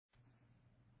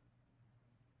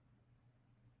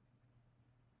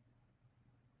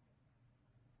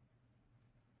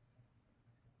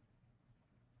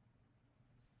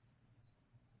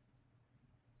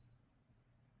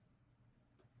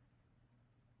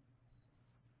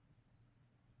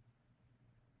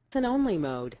Listen-only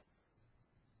mode.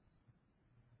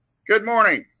 Good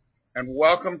morning, and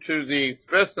welcome to the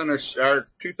fifth in our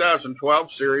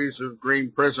 2012 series of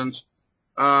Green Prisons,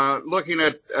 looking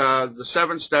at the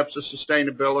 7 steps of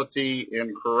sustainability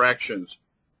in corrections.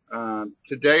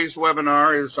 Today's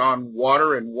webinar is on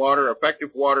water and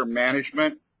effective water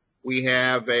management. We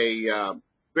have a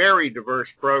very diverse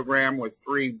program with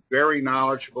 3 very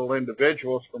knowledgeable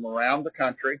individuals from around the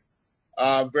country,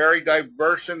 very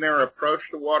diverse in their approach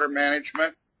to water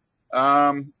management.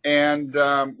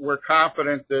 We're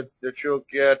confident that you'll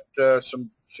get some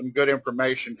good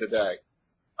information today.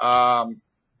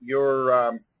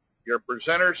 Your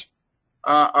presenters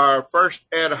are first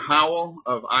Ed Howell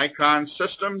of Icon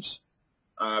Systems,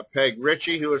 Peg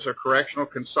Ritchie, who is a correctional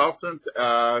consultant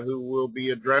who will be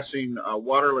addressing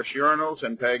waterless urinals,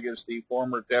 and Peg is the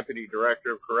former Deputy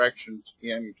Director of Corrections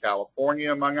in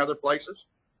California, among other places.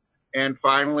 And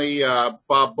finally,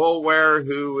 Bob Boulware,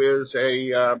 who is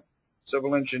a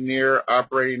civil engineer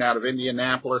operating out of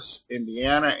Indianapolis,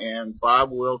 Indiana, and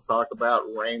Bob will talk about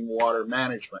rainwater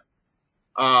management.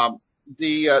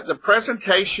 The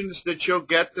presentations that you'll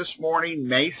get this morning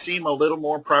may seem a little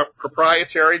more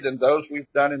proprietary than those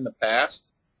we've done in the past,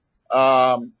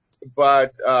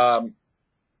 but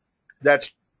that's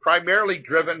primarily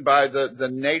driven by the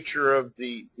nature of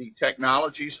the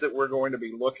technologies that we're going to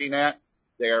be looking at.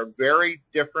 They are very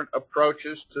different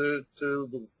approaches to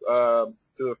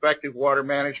effective water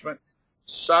management.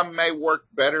 Some may work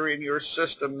better in your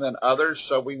system than others,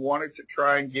 so we wanted to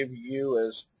try and give you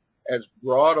as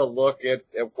broad a look at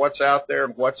what's out there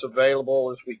and what's available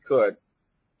as we could.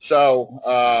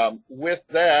 So with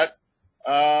that,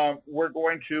 we're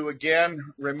going to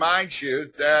again remind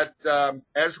you that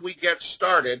as we get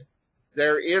started,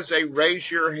 there is a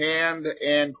raise your hand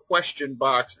and question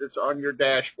box that's on your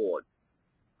dashboard.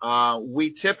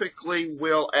 We typically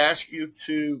will ask you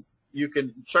to, you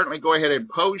can certainly go ahead and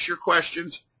pose your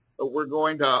questions, but we're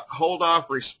going to hold off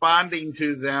responding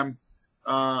to them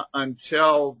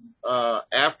until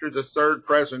after the third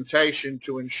presentation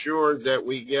to ensure that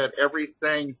we get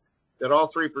everything, that all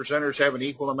 3 presenters have an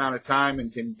equal amount of time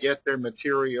and can get their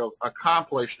material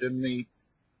accomplished in the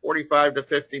 45 to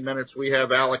 50 minutes we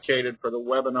have allocated for the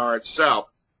webinar itself.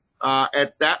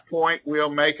 At that point,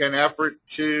 we'll make an effort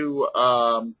to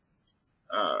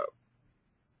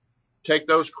take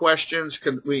those questions.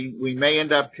 We may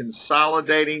end up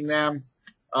consolidating them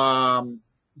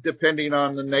depending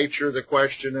on the nature of the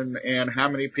question and how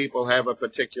many people have a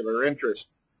particular interest.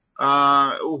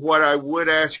 What I would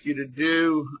ask you to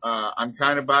do, I'm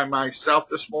kind of by myself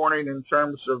this morning in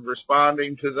terms of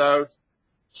responding to those,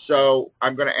 so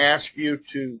I'm going to ask you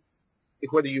to,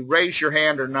 whether you raise your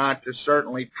hand or not, to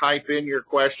certainly type in your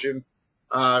question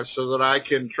so that I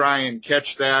can try and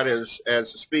catch that as the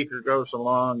speaker goes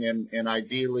along and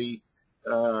ideally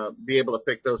be able to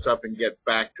pick those up and get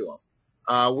back to them.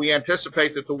 We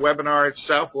anticipate that the webinar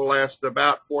itself will last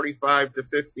about 45 to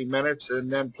 50 minutes,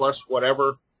 and then plus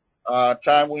whatever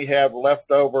time we have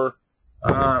left over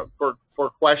for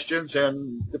questions,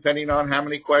 and depending on how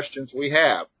many questions we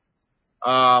have.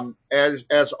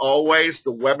 As always,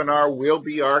 the webinar will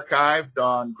be archived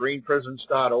on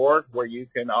greenprisons.org, where you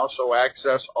can also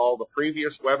access all the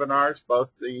previous webinars, both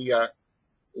the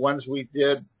ones we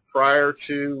did prior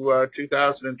to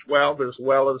 2012, as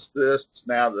well as this,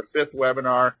 now the 5th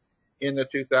webinar in the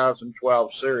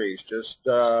 2012 series. Just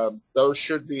those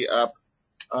should be up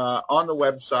on the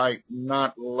website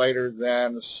not later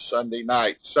than Sunday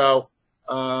night. So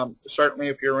certainly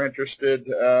if you're interested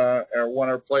or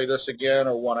want to play this again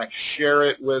or want to share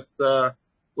it with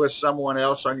someone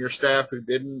else on your staff who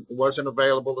wasn't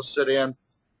available to sit in,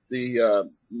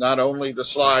 not only the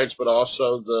slides but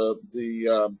also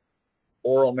the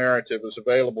oral narrative is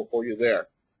available for you there.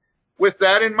 With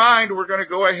that in mind, we're going to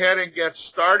go ahead and get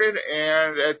started,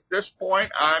 and at this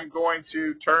point I'm going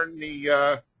to turn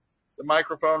the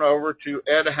microphone over to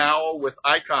Ed Howell with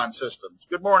Icon Systems.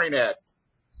 Good morning, Ed.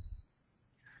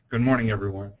 Good morning,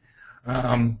 everyone.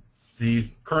 The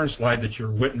current slide that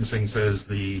you're witnessing says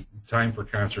the time for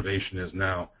conservation is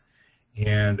now.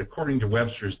 And according to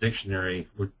Webster's dictionary,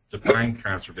 we define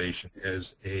conservation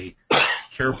as a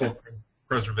careful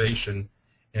preservation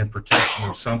and protection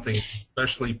of something,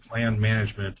 especially planned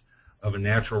management of a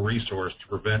natural resource to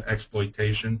prevent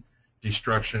exploitation,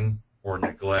 destruction, or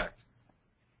neglect.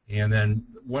 And then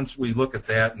once we look at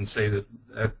that and say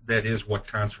that is what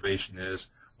conservation is,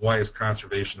 why is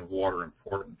conservation of water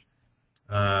important?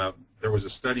 There was a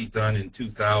study done in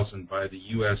 2000 by the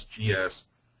USGS,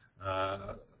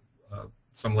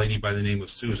 some lady by the name of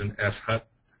Susan S.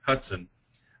 Hudson,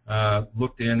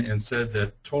 looked in and said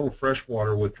that total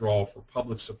freshwater withdrawal for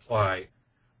public supply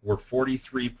We're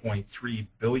 43.3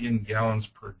 billion gallons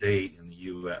per day in the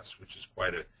U.S., which is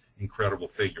quite an incredible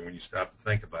figure when you stop to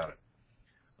think about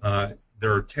it.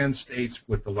 There are 10 states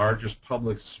with the largest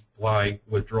public supply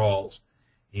withdrawals,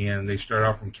 and they start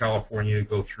out from California,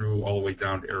 go through all the way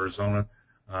down to Arizona.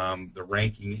 The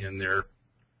ranking in there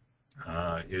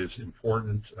is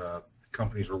important.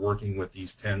 Companies are working with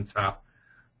these 10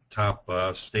 top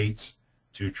states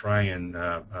to try and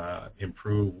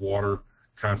improve water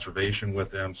conservation with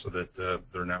them so that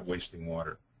they're not wasting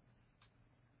water.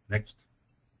 Next.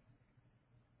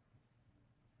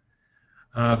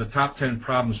 The top 10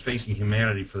 problems facing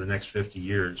humanity for the next 50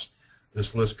 years.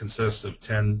 This list consists of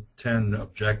 10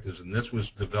 objectives, and this was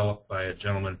developed by a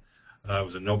gentleman who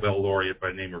was a Nobel laureate by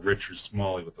the name of Richard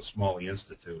Smalley with the Smalley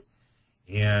Institute.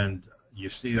 And you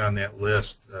see on that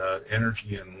list,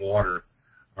 energy and water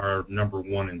are number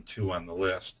 1 and 2 on the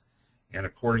list. And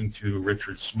according to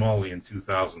Richard Smalley in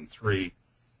 2003,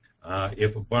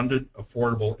 if abundant,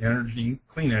 affordable energy,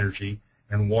 clean energy,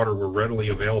 and water were readily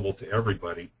available to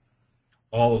everybody,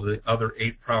 all of the other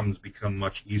 8 problems become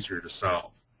much easier to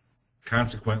solve.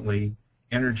 Consequently,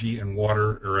 energy and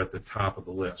water are at the top of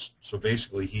the list. So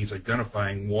basically, he's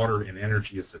identifying water and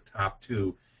energy as the top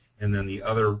 2, and then the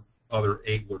other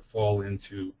 8 would fall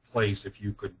into place if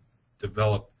you could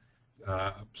develop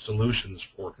solutions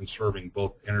for conserving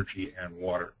both energy and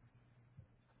water.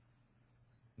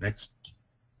 Next.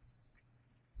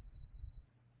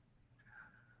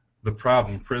 The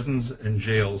problem, prisons and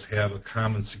jails have a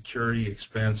common security,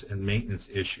 expense, and maintenance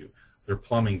issue. They're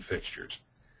plumbing fixtures.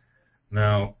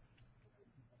 Now,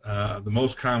 the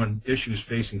most common issues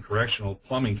facing correctional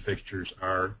plumbing fixtures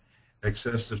are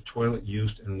excessive toilet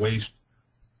use and waste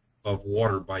of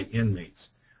water by inmates.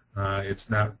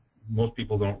 Most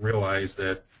people don't realize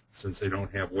that since they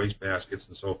don't have waste baskets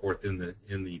and so forth in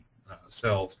the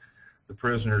cells, the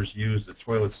prisoners use the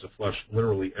toilets to flush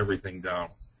literally everything down.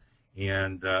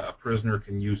 And a prisoner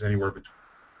can use anywhere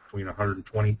between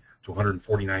 120 to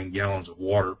 149 gallons of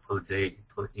water per day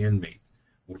per inmate,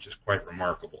 which is quite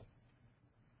remarkable.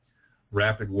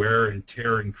 Rapid wear and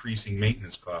tear increasing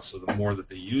maintenance costs. So the more that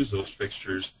they use those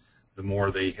fixtures, the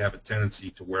more they have a tendency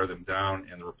to wear them down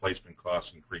and the replacement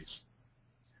costs increase.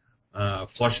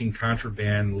 Flushing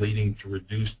contraband leading to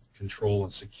reduced control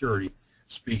and security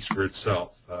speaks for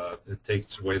itself. It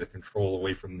takes away the control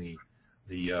away from the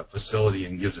facility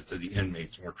and gives it to the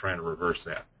inmates, and we're trying to reverse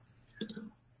that.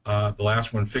 The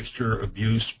last one, fixture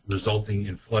abuse resulting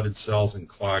in flooded cells and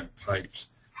clogged pipes.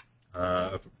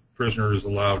 If a prisoner is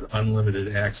allowed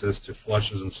unlimited access to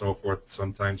flushes and so forth,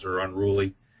 sometimes they're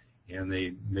unruly, and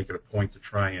they make it a point to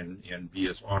try and be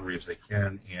as ornery as they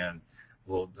can, and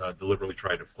will deliberately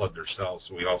try to flood their cells.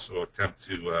 So we also attempt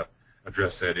to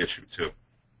address that issue too.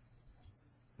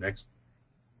 Next.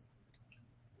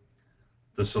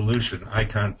 The solution,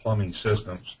 Icon Plumbing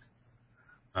Systems.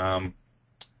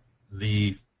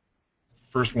 The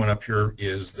first one up here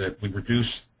is that we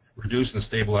reduce and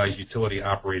stabilize utility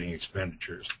operating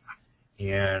expenditures,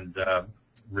 and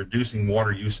reducing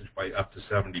water usage by up to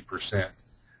 70%.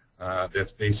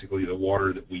 That's basically the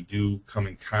water that we do come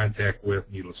in contact with.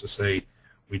 Needless to say,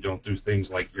 we don't do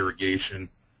things like irrigation,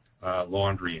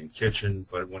 laundry, and kitchen,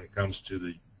 but when it comes to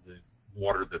the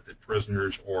water that the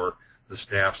prisoners or the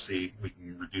staff see, we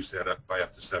can reduce that by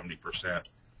up to 70%.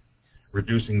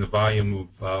 Reducing the volume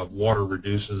of water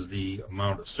reduces the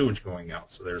amount of sewage going out,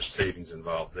 so there's savings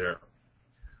involved there.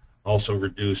 Also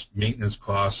reduced maintenance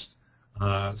costs,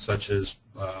 such as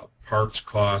parts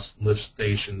costs, lift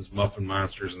stations, muffin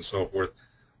monsters, and so forth.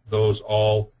 Those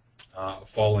all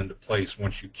fall into place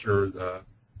once you cure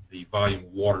the volume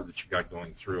of water that you got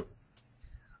going through.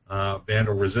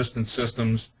 Vandal resistant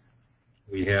systems,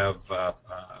 we have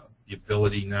the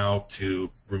ability now to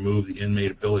remove the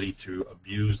inmate ability to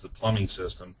abuse the plumbing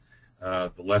system.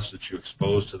 The less that you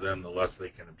expose to them, the less they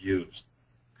can abuse.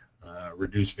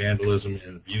 Reduce vandalism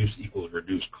and abuse equals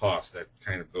reduced cost. That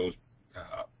kind of goes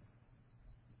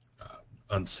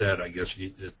unsaid, I guess.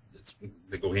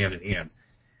 They go hand in hand.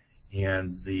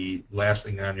 And the last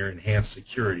thing on there, enhanced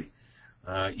security,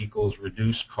 equals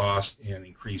reduced cost and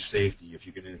increased safety. If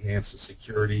you can enhance the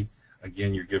security,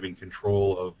 again, you're giving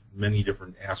control of many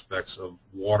different aspects of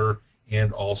water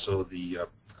and also the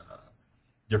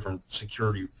different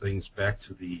security things back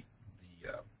to the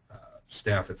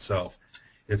staff itself.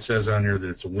 It says on there that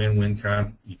it's a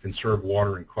win-win. You conserve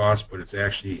water and cost, but it's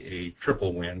actually a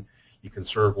triple win. You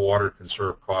conserve water,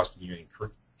 conserve cost, and you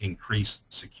increase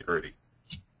security.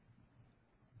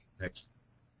 Next.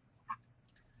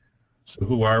 So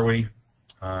who are we?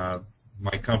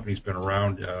 My company's been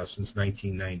around since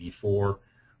 1994.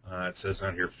 It says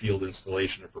on here, field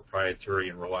installation of proprietary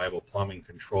and reliable plumbing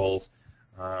controls.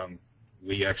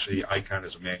 We actually, Icon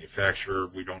as a manufacturer,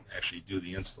 we don't actually do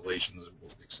the installations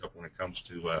except when it comes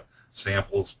to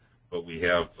samples, but we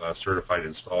have certified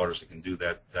installers that can do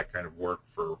that kind of work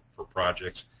for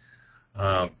projects.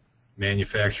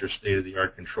 Manufacture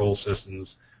state-of-the-art control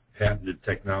systems, patented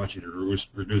technology to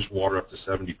reduce water up to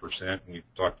 70%, and we've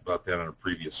talked about that on a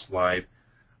previous slide.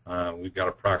 We've got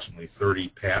approximately 30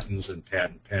 patents and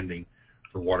patent pending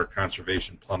for water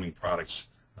conservation plumbing products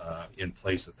in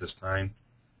place at this time.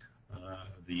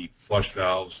 The flush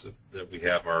valves that we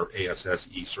have are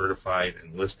ASSE certified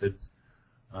and listed.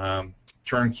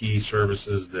 Turnkey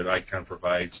services that Icon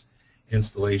provides.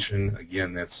 Installation,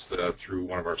 again, that's through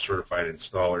one of our certified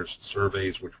installers.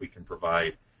 Surveys, which we can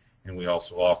provide, and we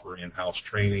also offer in-house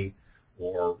training,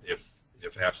 or if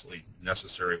absolutely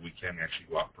necessary, we can actually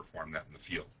go out and perform that in the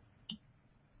field.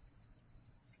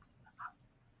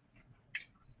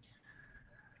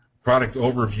 Product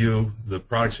overview. The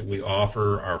products that we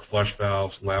offer are flush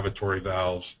valves, lavatory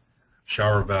valves,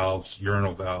 shower valves,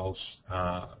 urinal valves,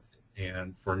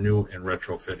 and for new and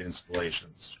retrofit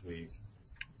installations.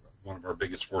 One of our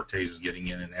biggest fortes is getting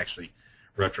in and actually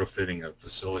retrofitting a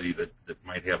facility that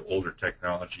might have older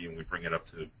technology, and we bring it up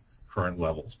to current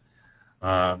levels.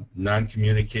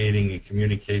 Non-communicating and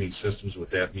communicating systems,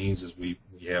 what that means is we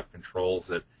have controls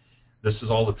that this is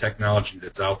all the technology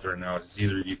that's out there now. It's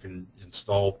either you can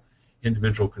install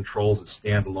individual controls that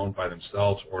stand alone by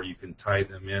themselves, or you can tie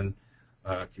them in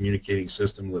a communicating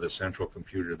system with a central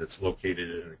computer that's located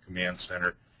in a command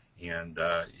center and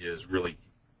is really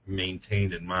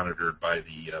maintained and monitored by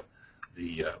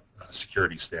the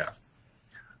security staff.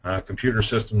 Computer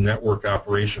system network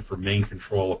operation for main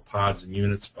control of pods and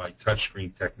units by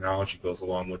touchscreen technology goes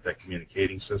along with that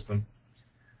communicating system.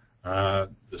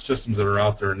 The systems that are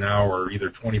out there now are either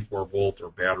 24-volt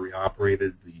or battery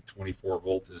operated. The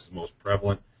 24-volt is the most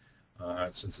prevalent.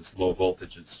 Since it's low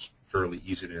voltage, it's fairly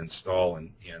easy to install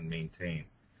and maintain.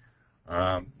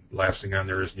 Last thing on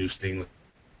there is new stainless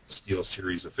steel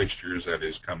series of fixtures that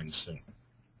is coming soon.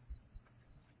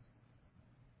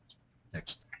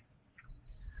 Next.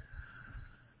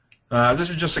 This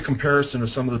is just a comparison of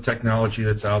some of the technology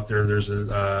that's out there. There's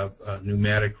a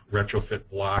pneumatic retrofit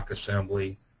block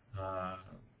assembly,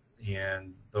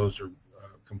 and those are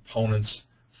components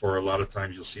for a lot of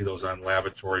times you'll see those on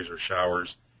lavatories or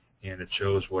showers, and it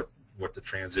shows what the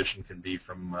transition can be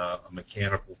from a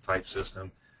mechanical type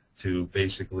system to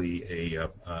basically a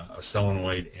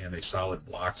solenoid and a solid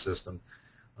block system.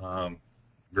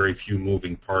 Very few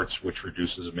moving parts, which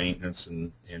reduces maintenance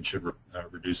and should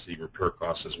reduce the repair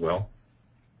costs as well.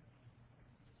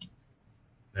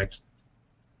 Next.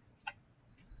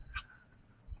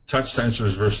 Touch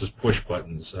sensors versus push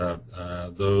buttons. Some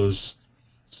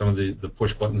of the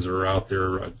push buttons that are out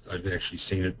there, I've actually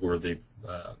seen it where they've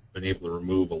been able to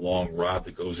remove a long rod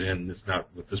that goes in. It's not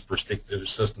with this particular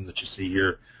system that you see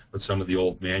here, but some of the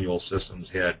old manual systems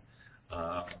had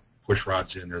push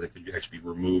rods in there that could actually be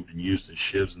removed and used as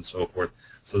shivs and so forth.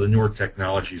 So the newer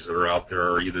technologies that are out there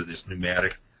are either this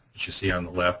pneumatic that you see on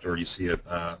the left, or you see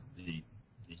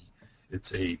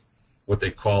it's what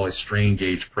they call a strain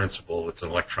gauge principle. It's an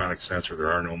electronic sensor.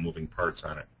 There are no moving parts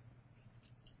on it.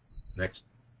 Next.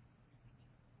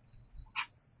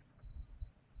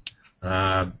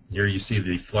 Here you see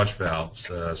the flush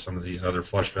valves. Some of the other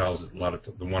flush valves,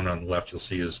 the one on the left you'll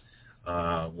see is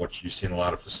what you see in a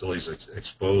lot of facilities,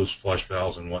 exposed flush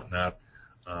valves and whatnot.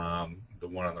 The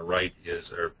one on the right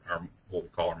is our what we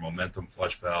call our momentum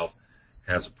flush valve.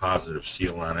 Has a positive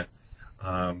seal on it.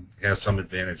 Has some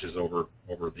advantages over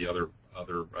the other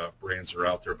brands that are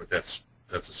out there, but that's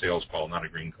a sales call, not a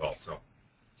green call. So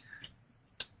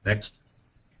next.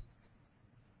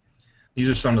 These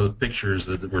are some of the pictures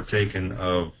that were taken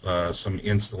of some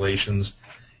installations,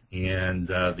 and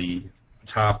the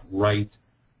top right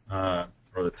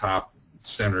or the top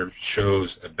center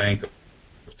shows a bank of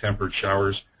tempered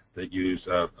showers that use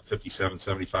a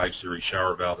 5775 series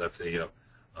shower valve. That's a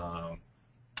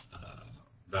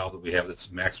valve that we have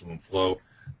that's maximum flow.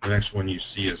 The next one you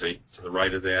see is to the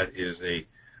right of that is a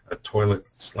toilet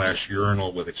 /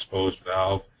 urinal with exposed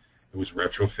valve. It was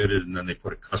retrofitted, and then they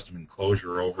put a custom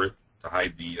enclosure over it to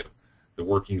hide the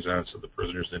workings on it so the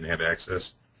prisoners didn't have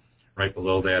access. Right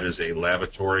below that is a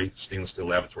lavatory, stainless steel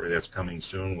lavatory that's coming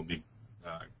soon. We'll be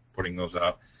putting those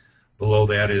out. Below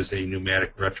that is a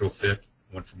pneumatic retrofit.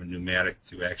 Went from a pneumatic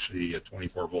to actually a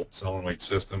 24-volt solenoid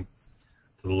system.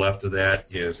 To the left of that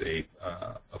is a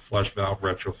flush valve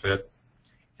retrofit,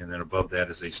 and then above that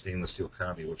is a stainless steel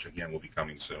combi, which again will be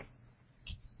coming soon.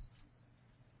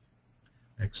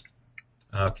 Next.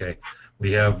 Okay.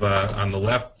 We have on the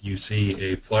left, you see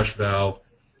a flush valve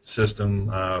system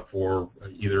for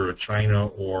either a china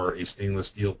or a stainless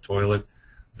steel toilet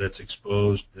that's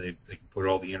exposed. They can put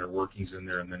all the inner workings in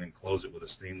there and then enclose it with a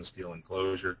stainless steel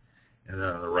enclosure. And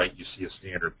then on the right, you see a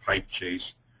standard pipe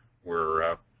chase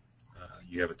where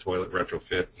you have a toilet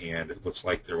retrofit, and it looks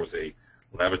like there was a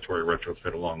lavatory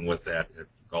retrofit along with that. It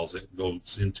goes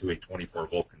into a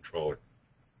 24-volt controller.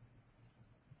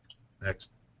 Next.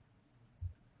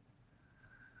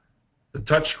 The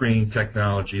touchscreen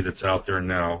technology that's out there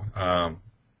now,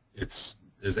 is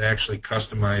actually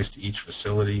customized to each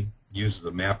facility, uses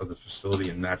a map of the facility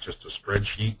and not just a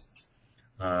spreadsheet.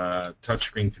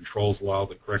 Touchscreen controls allow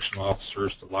the correctional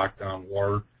officers to lock down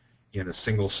water in a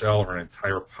single cell or an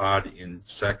entire pod in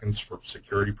seconds for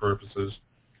security purposes.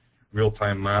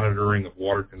 Real-time monitoring of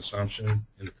water consumption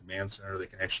in the command center. They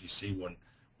can actually see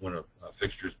when a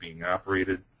fixture is being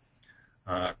operated.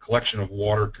 Collection of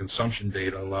water consumption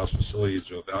data allows facilities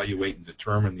to evaluate and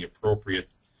determine the appropriate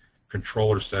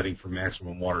controller setting for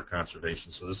maximum water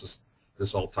conservation. So this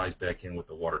all ties back in with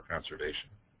the water conservation.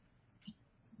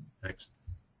 Next.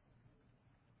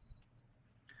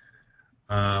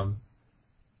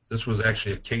 This was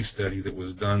actually a case study that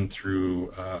was done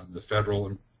through the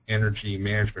Federal Energy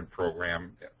Management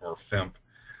Program, or FEMP,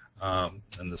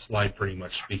 and the slide pretty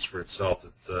much speaks for itself.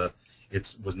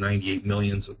 It was 98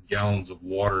 million gallons of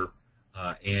water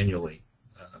annually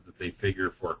that they figure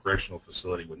for a correctional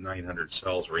facility with 900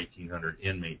 cells or 1,800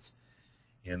 inmates.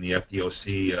 And the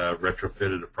FDOC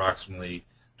retrofitted approximately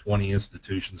 20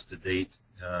 institutions to date,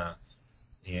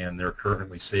 and they're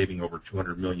currently saving over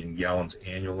 200 million gallons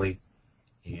annually.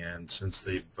 And since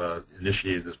they've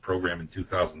initiated this program in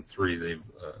 2003, they've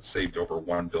saved over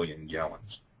 1 billion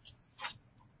gallons.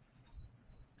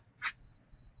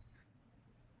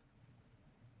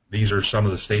 These are some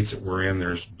of the states that we're in.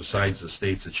 There's, besides the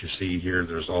states that you see here,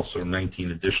 there's also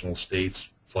 19 additional states,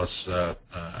 plus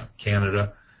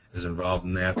Canada is involved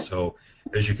in that. So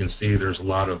as you can see, there's a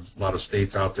lot of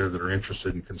states out there that are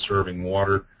interested in conserving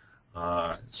water.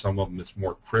 Some of them it's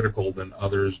more critical than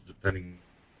others, depending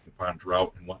upon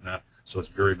drought and whatnot. So it's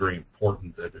very, very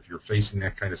important that if you're facing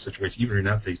that kind of situation, even if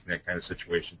you're not facing that kind of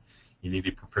situation, you need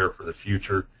to prepare for the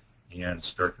future and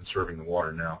start conserving the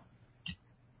water now.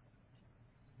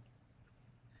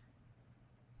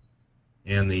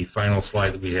 And the final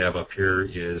slide that we have up here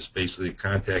is basically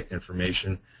contact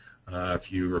information.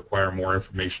 If you require more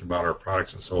information about our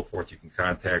products and so forth, you can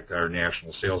contact our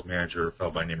national sales manager, a fellow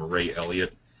by the name of Ray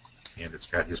Elliott, and it's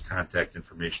got his contact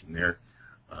information there.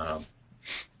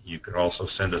 You could also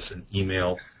send us an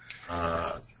email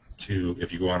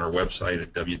if you go on our website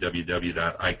at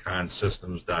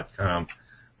www.iconsystems.com,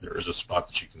 there is a spot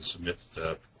that you can submit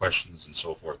questions and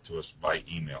so forth to us by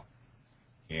email.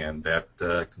 And that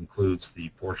concludes the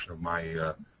portion of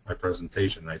my my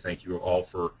presentation. I thank you all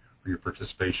for your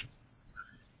participation.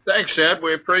 Thanks, Ed.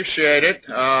 We appreciate it.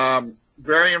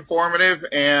 Very informative.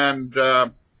 And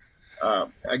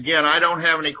again, I don't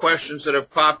have any questions that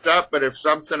have popped up, but if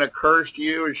something occurs to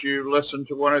you as you listen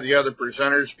to one of the other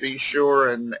presenters, be sure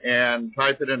and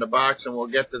type it in the box, and we'll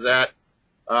get to that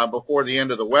before the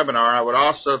end of the webinar. I would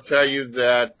also tell you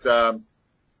that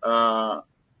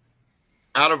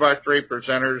out of our three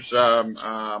presenters,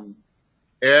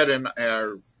 Ed and,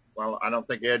 well, I don't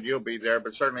think, Ed, you'll be there,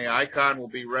 but certainly ICON will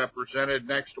be represented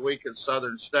next week at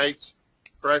Southern States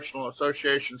Correctional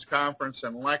Associations Conference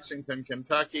in Lexington,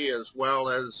 Kentucky, as well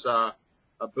as a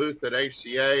booth at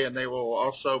ACA, and they will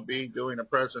also be doing a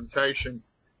presentation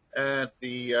at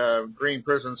the Green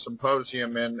Prison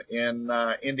Symposium in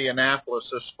Indianapolis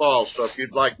this fall. So if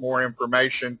you'd like more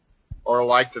information or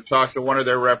like to talk to one of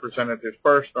their representatives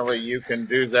personally, you can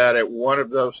do that at one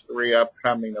of those three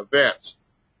upcoming events.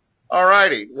 All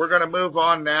righty, we're going to move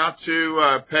on now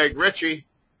to Peg Ritchie.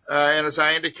 And as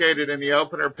I indicated in the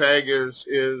opener, Peg is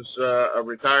a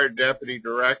retired deputy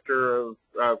director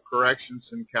of corrections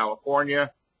in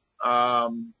California,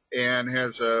 and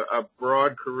has a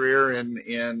broad career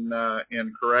in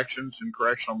corrections and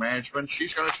correctional management.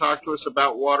 She's going to talk to us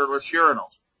about waterless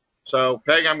urinals. So,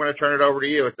 Peg, I'm going to turn it over to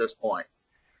you at this point.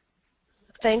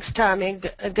 Thanks, Tommy.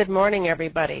 Good morning,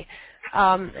 everybody.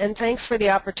 And thanks for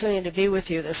the opportunity to be with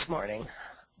you this morning.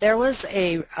 There was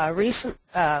a recent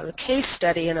case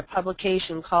study in a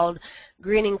publication called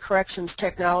Greening Corrections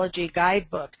Technology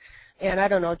Guidebook. And I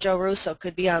don't know, Joe Russo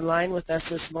could be online with us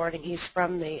this morning. He's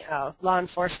from the Law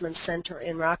Enforcement Center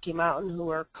in Rocky Mountain, who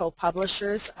are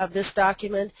co-publishers of this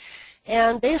document.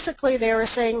 And basically they were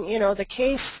saying, you know, the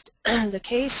case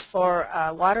for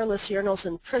waterless urinals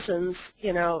in prisons,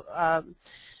 you know,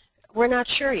 we're not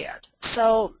sure yet.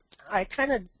 So I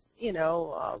kind of,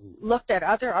 looked at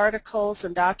other articles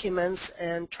and documents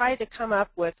and tried to come up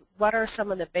with what are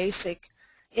some of the basic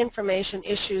information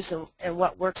issues and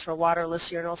what works for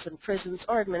waterless urinals in prisons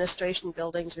or administration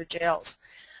buildings or jails.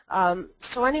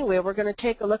 So anyway, we're going to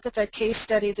take a look at that case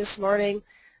study this morning,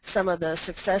 some of the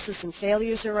successes and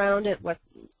failures around it, what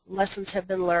lessons have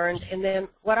been learned, and then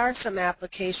what are some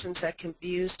applications that can be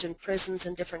used in prisons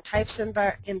and different types of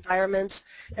environments,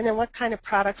 and then what kind of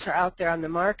products are out there on the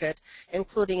market,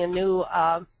 including a new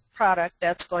product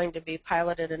that's going to be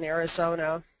piloted in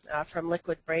Arizona from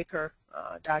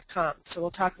liquidbreaker.com. So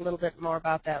we'll talk a little bit more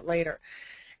about that later.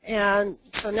 And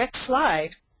so next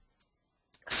slide.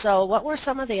 So what were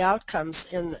some of the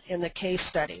outcomes in the case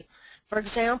study? For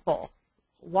example,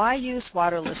 why use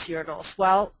waterless urinals?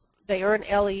 Well, they earn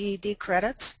LEED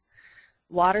credits.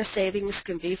 Water savings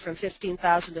can be from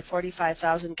 15,000 to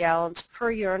 45,000 gallons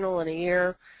per urinal in a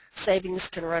year. Savings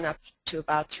can run up to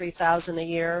about 3,000 a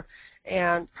year.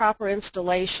 And proper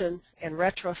installation and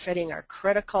retrofitting are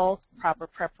critical. Proper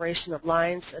preparation of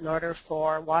lines in order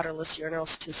for waterless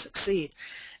urinals to succeed.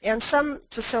 And some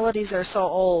facilities are so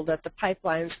old that the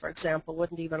pipelines, for example,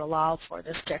 wouldn't even allow for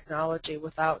this technology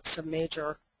without some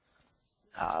major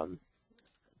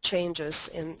changes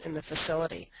in the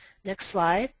facility. Next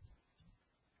slide.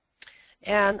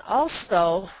 And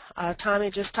also,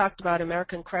 Tommy just talked about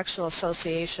American Correctional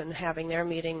Association having their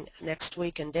meeting next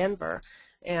week in Denver,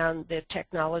 and the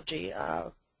technology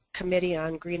committee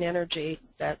on green energy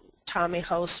that Tommy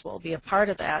hosts will be a part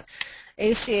of that.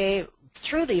 ACA,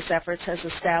 through these efforts, has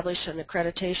established an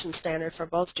accreditation standard for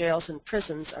both jails and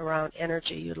prisons around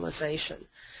energy utilization.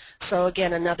 So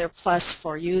again, another plus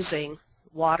for using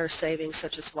water savings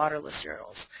such as waterless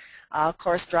urinals. Of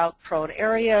course, drought-prone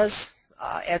areas,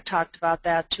 Ed talked about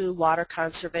that too, water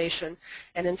conservation,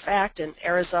 and in fact in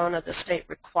Arizona the state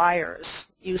requires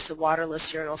use of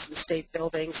waterless urinals in state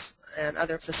buildings and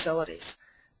other facilities.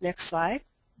 Next slide.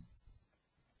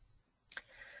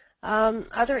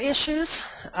 Other issues,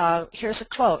 here's a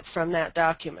quote from that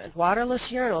document.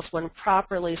 Waterless urinals, when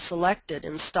properly selected,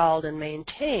 installed, and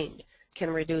maintained, can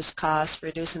reduce costs,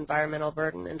 reduce environmental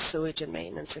burden, and sewage and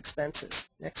maintenance expenses.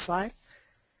 Next slide.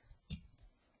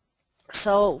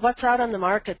 So what's out on the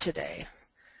market today?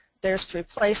 There's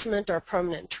replacement or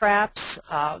permanent traps.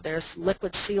 There's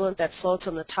liquid sealant that floats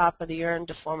on the top of the urine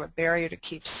to form a barrier to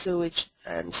keep sewage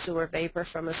and sewer vapor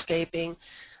from escaping.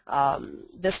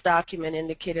 This document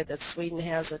indicated that Sweden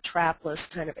has a trapless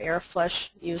kind of air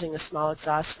flush using a small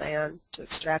exhaust fan to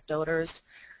extract odors.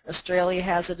 Australia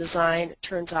has a design, it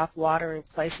turns off water and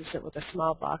replaces it with a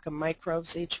small block of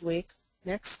microbes each week.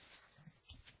 Next.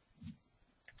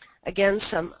 Again,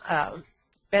 some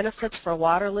benefits for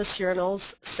waterless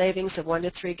urinals, savings of 1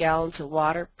 to 3 gallons of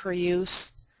water per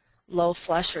use. Low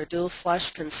flush or dual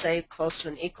flush can save close to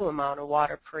an equal amount of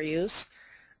water per use.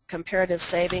 Comparative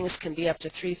savings can be up to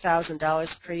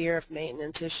 $3,000 per year if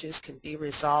maintenance issues can be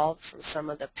resolved from some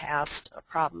of the past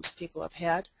problems people have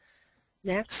had.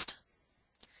 Next.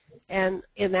 And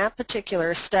in that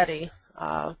particular study,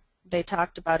 they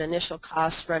talked about initial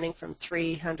costs running from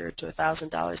 $300 to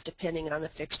 $1,000 depending on the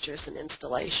fixtures and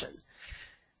installation.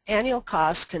 Annual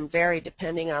costs can vary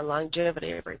depending on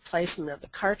longevity of replacement of the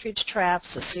cartridge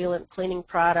traps, the sealant, cleaning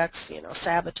products,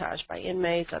 sabotage by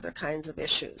inmates, other kinds of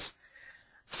issues.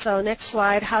 So next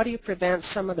slide, how do you prevent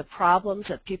some of the problems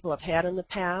that people have had in the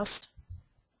past?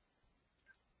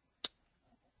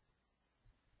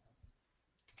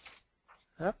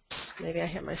 Oops, maybe I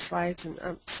hit my slides and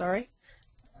I'm sorry.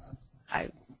 I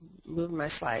moved my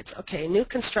slides. Okay, new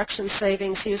construction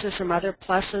savings. These are some other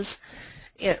pluses.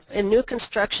 In new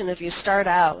construction, if you start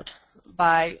out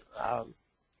by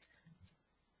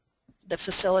the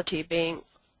facility being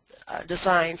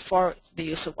designed for the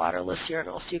use of waterless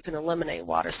urinals, you can eliminate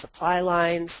water supply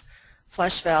lines,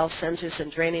 flush valves, sensors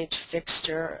and drainage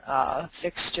fixtures,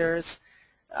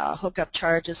 hookup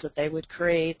charges that they would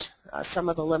create. Some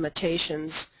of the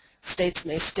limitations, states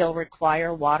may still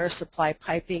require water supply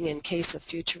piping in case of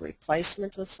future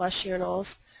replacement with flush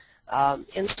urinals.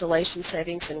 Installation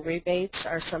savings and rebates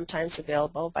are sometimes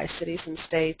available by cities and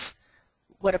states.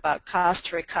 What about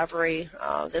cost recovery?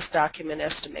 This document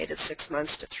estimated 6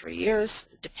 months to 3 years,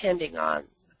 depending on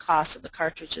the cost of the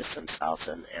cartridges themselves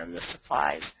and the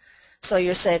supplies. So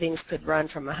your savings could run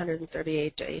from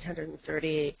 $138 to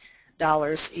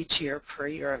 $838 each year per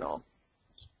urinal.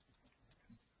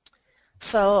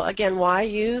 So again, why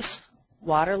use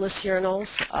waterless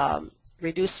urinals?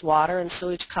 Reduce water and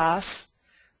sewage costs,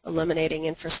 eliminating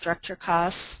infrastructure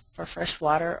costs for fresh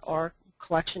water or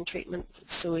collection treatment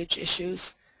sewage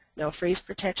issues, no freeze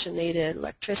protection needed,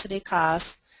 electricity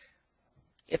costs.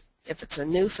 If If it's a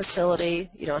new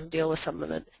facility, you don't deal with some of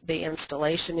the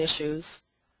installation issues,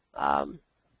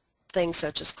 things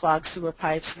such as clogged sewer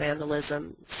pipes,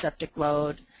 vandalism, septic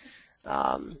load,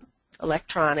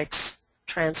 electronics,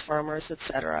 transformers,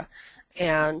 etc.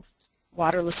 And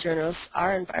waterless urinals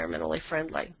are environmentally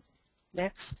friendly.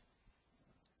 Next.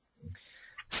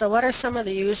 So what are some of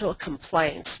the usual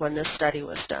complaints when this study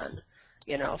was done?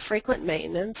 You know, frequent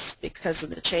maintenance because of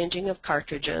the changing of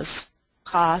cartridges,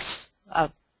 costs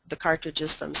of the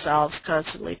cartridges themselves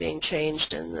constantly being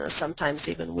changed, and sometimes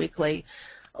even weekly,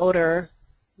 odor,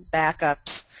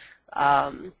 backups,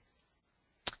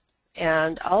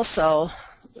 and also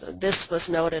this was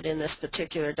noted in this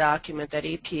particular document that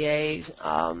EPA's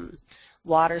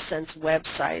WaterSense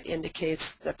website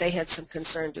indicates that they had some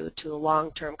concern due to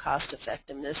long-term cost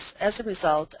effectiveness as a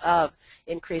result of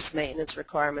increased maintenance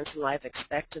requirements and life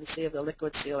expectancy of the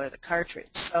liquid seal or the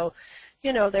cartridge. So,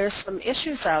 you know, there's some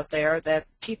issues out there that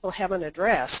people haven't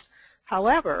addressed.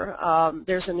 However,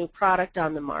 there's a new product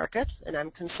on the market, and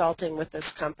I'm consulting with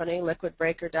this company,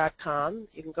 liquidbreaker.com.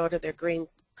 You can go to their green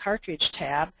cartridge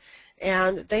tab,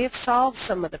 and they have solved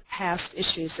some of the past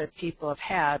issues that people have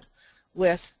had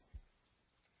with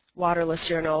waterless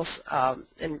urinals,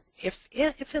 and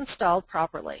if installed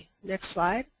properly. Next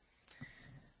slide.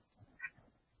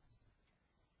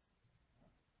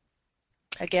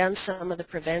 Again, some of the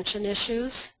prevention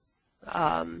issues.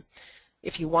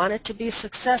 If you want it to be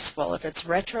successful, if it's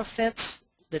retrofits,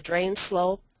 the drain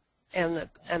slope and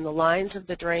the lines of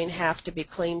the drain have to be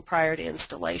cleaned prior to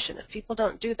installation. If people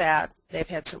don't do that, they've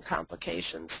had some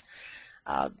complications.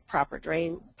 Proper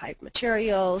drain pipe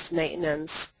materials,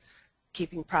 maintenance,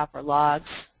 keeping proper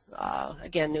logs.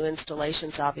 Again, new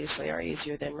installations obviously are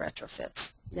easier than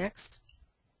retrofits. Next.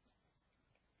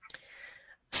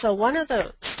 So one of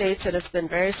the states that has been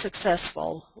very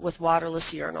successful with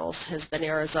waterless urinals has been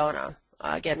Arizona.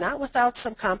 Again, not without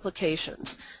some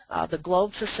complications. The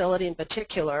Globe facility in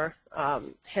particular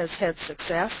has had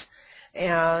success,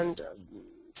 and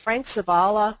Frank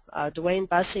Zavala, Dwayne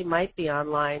Bussey might be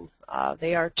online.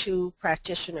 They are two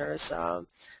practitioners,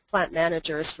 plant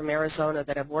managers from Arizona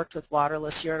that have worked with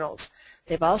waterless urinals.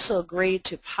 They've also agreed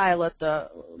to pilot the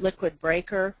liquid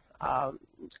breaker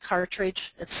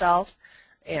cartridge itself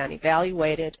and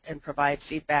evaluate it and provide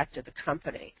feedback to the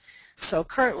company. So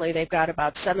currently they've got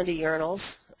about 70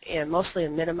 urinals, and mostly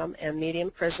in minimum and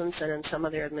medium prisons and in some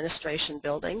of their administration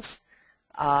buildings.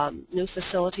 New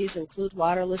facilities include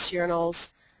waterless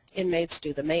urinals. Inmates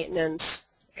do the maintenance.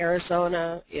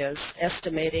 Arizona is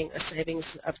estimating a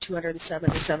savings of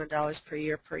 $277 per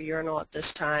year per urinal at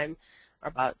this time, or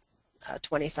about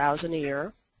 $20,000 a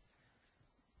year.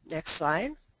 Next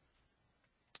slide.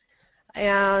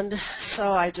 And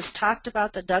so I just talked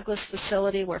about the Douglas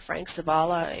facility where Frank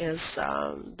Zavala is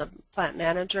the plant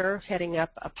manager heading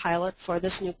up a pilot for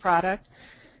this new product.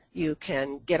 You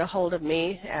can get a hold of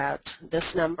me at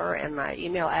this number and my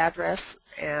email address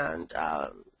and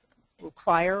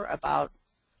inquire about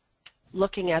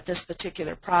looking at this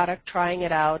particular product, trying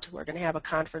it out. We're going to have a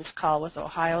conference call with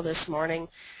Ohio this morning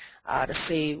to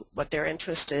see what their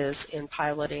interest is in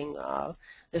piloting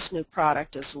this new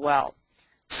product as well.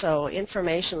 So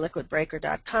information,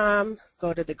 liquidbreaker.com,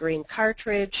 go to the green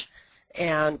cartridge,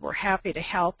 and we're happy to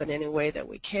help in any way that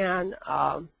we can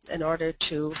in order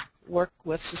to work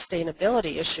with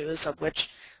sustainability issues, of which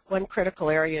one critical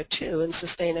area too in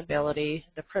sustainability,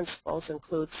 the principles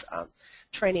includes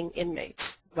training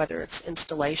inmates, whether it's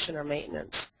installation or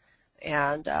maintenance.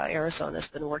 And Arizona's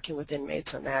been working with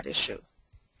inmates on that issue.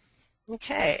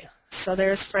 Okay, so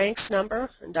there's Frank's number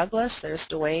in Douglas, there's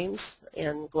Dwayne's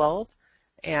in Globe,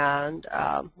 and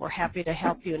we're happy to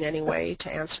help you in any way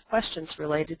to answer questions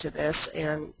related to this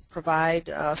and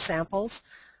provide samples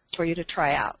for you to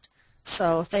try out.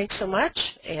 So thanks so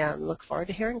much, and look forward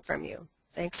to hearing from you.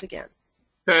 Thanks again.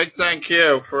 Peg, thank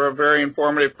you for a very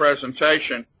informative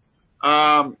presentation.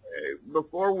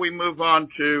 Before we move on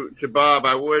to Bob,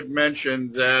 I would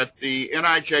mention that the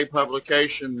NIJ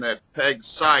publication that Peg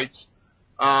cites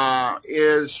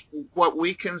is what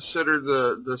we consider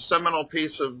the seminal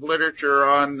piece of literature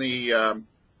on the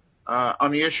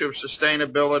issue of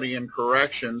sustainability in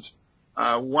corrections.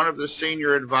 One of the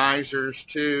senior advisors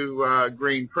to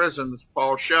Green Prisons,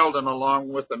 Paul Sheldon, along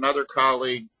with another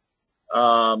colleague,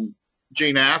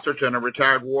 Gene Atherton, a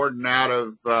retired warden out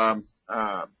of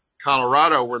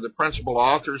Colorado, were the principal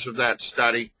authors of that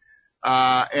study.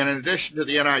 And in addition to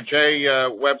the NIJ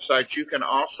website, you can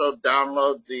also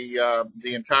download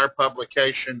the entire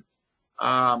publication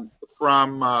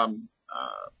from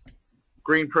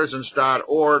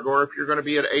greenprisons.org, or if you're going to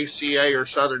be at ACA or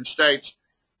Southern States,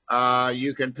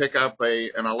 You can pick up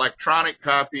an electronic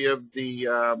copy of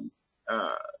the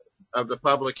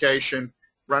publication.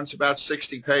 Runs about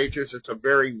 60 pages. It's a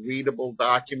very readable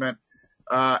document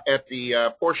at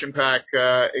the portion pack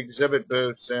exhibit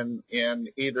booths in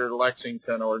either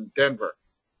Lexington or Denver.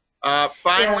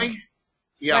 Finally,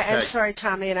 yeah, right, I'm sorry,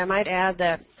 Tommy, and I might add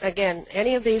that, again,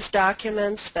 any of these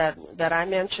documents that I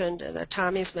mentioned, that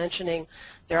Tommy's mentioning,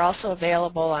 they're also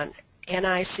available on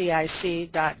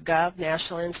NICIC.gov,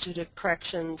 National Institute of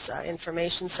Corrections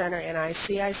Information Center,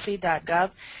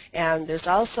 NICIC.gov, and there's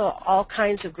also all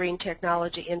kinds of green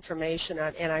technology information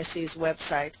on NIC's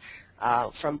website,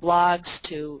 from blogs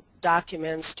to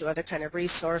documents to other kind of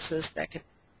resources that can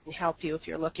help you if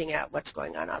you're looking at what's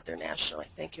going on out there nationally.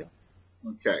 Thank you.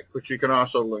 Okay, which you can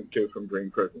also link to from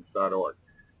greenprisons.org.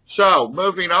 So,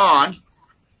 moving on,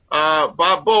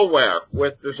 Bob Boulware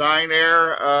with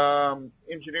Designaire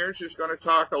Engineers is going to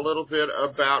talk a little bit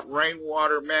about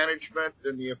rainwater management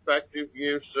and the effective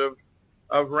use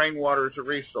of rainwater as a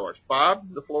resource.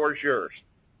 Bob, the floor is yours.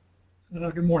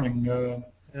 Good morning.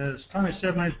 As Tommy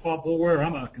said, my name is Bob Boulware.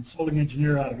 I'm a consulting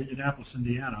engineer out of Indianapolis,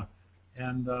 Indiana,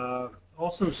 and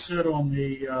also sit on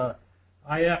the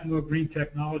IAPMO Green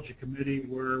Technology Committee,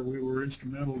 where we were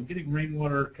instrumental in getting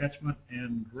rainwater catchment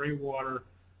and gray water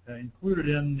included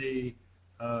in the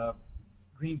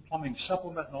Green Plumbing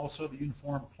Supplement and also the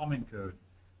Uniform Plumbing Code.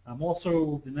 I'm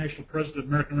also the National President of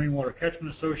the American Rainwater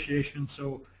Catchment Association,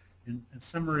 so in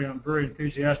summary, I'm very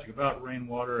enthusiastic about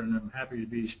rainwater, and I'm happy to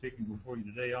be speaking before you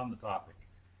today on the topic.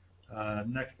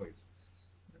 Next, please.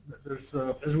 There's,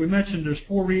 as we mentioned, there's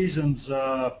 4 reasons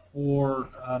for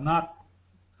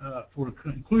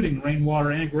including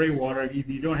rainwater and gray water. If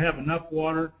you don't have enough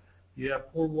water, you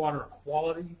have poor water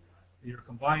quality, your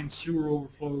combined sewer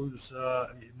overflows,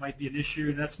 it might be an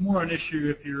issue. That's more an issue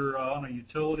if you're on a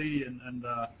utility and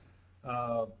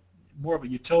more of a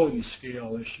utility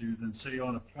scale issue than, say,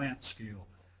 on a plant scale.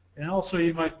 And also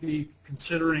you might be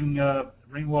considering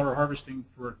rainwater harvesting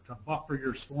to buffer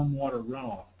your stormwater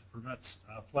runoff to prevent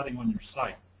flooding on your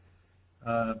site.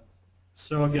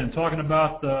 So again, talking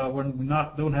about when we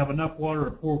don't have enough water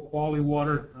or poor quality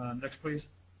water. Next, please.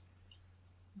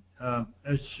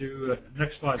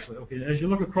 Next slide, please. Okay, as you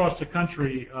look across the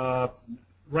country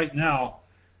right now,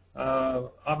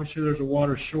 obviously there's a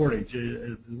water shortage.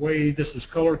 The way this is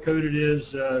color-coded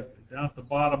is down at the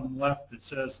bottom left, it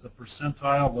says the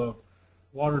percentile of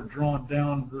water drawn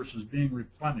down versus being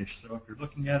replenished. So if you're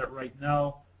looking at it right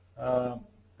now,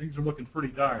 things are looking pretty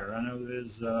dire. I know it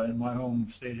is in my home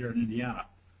state here in Indiana.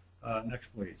 Next,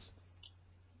 please.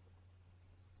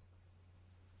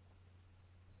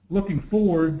 Looking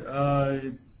forward,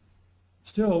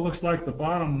 still it looks like the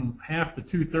bottom half to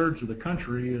 2/3 of the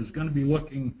country is going to be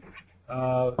looking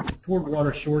toward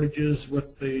water shortages,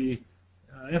 with the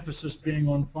emphasis being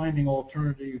on finding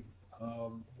alternative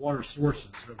water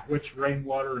sources, of which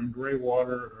rainwater and gray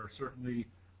water are certainly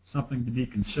something to be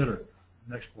considered.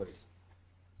 Next, please.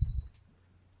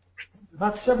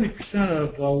 About 70%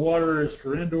 of water is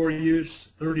for indoor use,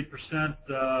 30%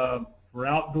 for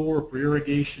outdoor, for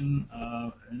irrigation,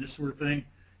 and this sort of thing.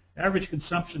 Average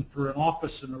consumption for an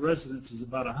office and a residence is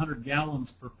about 100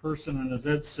 gallons per person, and as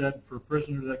Ed said, for a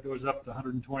prisoner that goes up to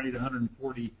 120 to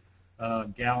 140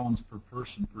 gallons per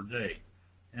person per day.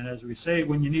 And as we say,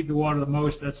 when you need the water the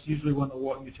most, that's usually when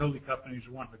the utility companies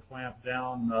are wanting to clamp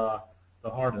down the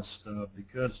hardest,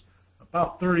 because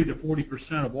about 30 to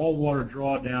 40% of all water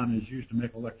drawdown is used to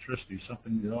make electricity,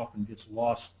 something that often gets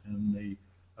lost in the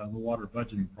water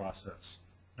budgeting process.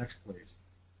 Next, please.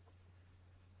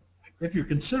 If you're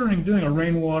considering doing a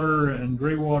rainwater and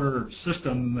gray water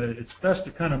system, it's best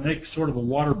to kind of make sort of a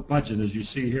water budget, as you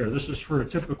see here. This is for a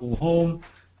typical home,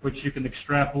 which you can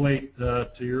extrapolate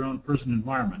to your own prison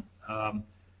environment.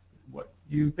 What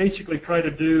you basically try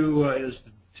to do is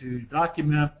to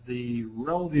document the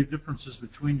relative differences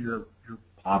between your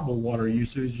potable water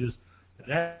usages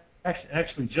that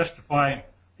actually justify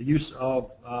the use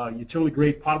of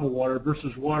utility-grade potable water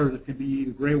versus water that can be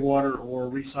either gray water or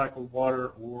recycled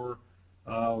water or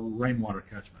rainwater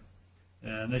catchment.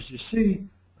 And as you see,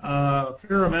 a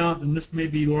fair amount, and this may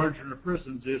be larger in the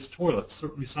prisons, is toilets.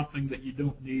 Certainly something that you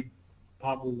don't need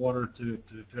potable water to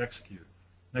execute.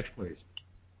 Next, please.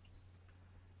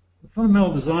 The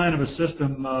fundamental design of a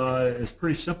system is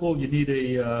pretty simple. You need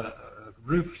a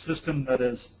roof system that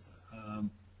is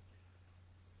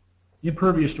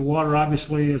impervious to water,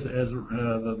 obviously, as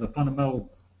the fundamental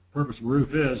purpose of a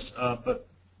roof is, but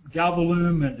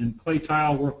galvalume and clay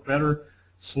tile work better.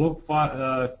 Sloped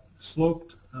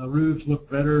roofs look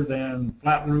better than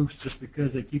flat roofs just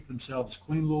because they keep themselves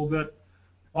clean a little bit.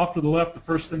 Off to the left, the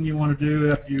first thing you want to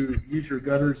do after you use your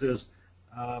gutters is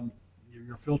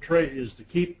Your filtrate is to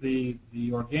keep the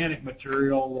organic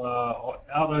material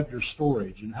out of your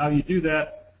storage. And how you do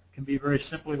that can be very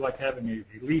simply like having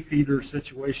a leaf heater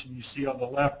situation you see on the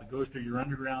left that goes to your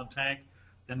underground tank.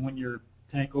 Then when your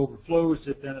tank overflows,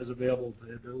 it then is available,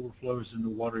 it overflows into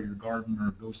water your garden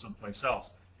or goes someplace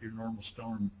else, your normal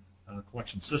storm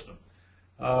collection system.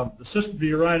 The system to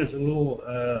your right is a little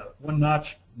one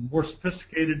notch more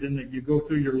sophisticated in that you go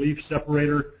through your leaf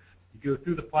separator, you go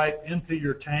through the pipe into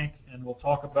your tank, and we'll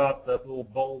talk about that little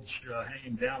bulge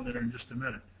hanging down there in just a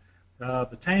minute.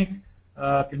 The tank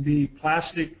can be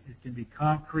plastic, it can be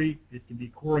concrete, it can be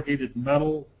corrugated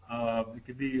metal, it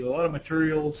can be a lot of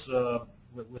materials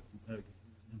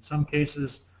in some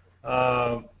cases,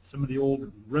 some of the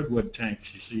old redwood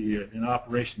tanks you see in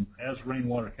operation as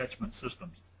rainwater catchment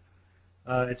systems.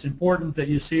 It's important that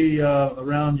you see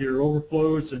around your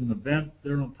overflows and the vent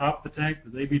there on top of the tank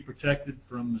that they be protected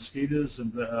from mosquitoes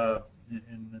and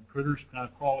critters kind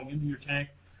of crawling into your tank.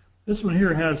 This one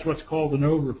here has what's called an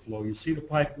overflow. You see the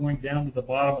pipe going down to the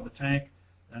bottom of the tank,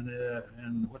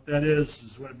 and what that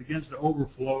is when it begins to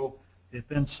overflow, it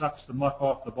then sucks the muck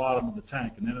off the bottom of the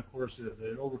tank, and then of course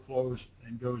it overflows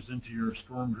and goes into your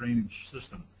storm drainage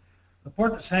system. The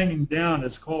part that's hanging down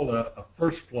is called a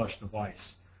first flush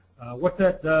device. What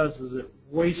that does is it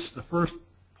wastes the first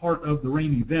part of the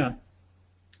rain event,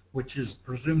 which is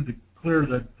presumed to clear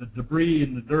the debris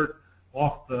and the dirt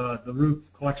off the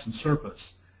roof collection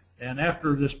surface. And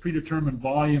after this predetermined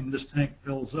volume, this tank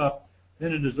fills up,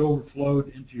 then it is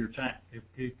overflowed into your tank. If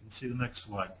you can see the next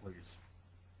slide, please.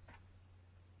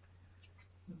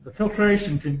 The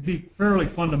filtration can be fairly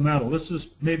fundamental. This is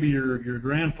maybe your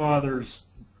grandfather's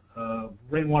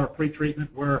rainwater pretreatment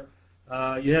where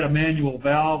you had a manual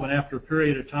valve, and after a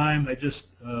period of time they just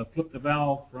flipped the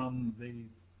valve from the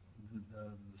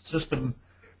system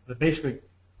that basically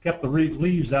kept the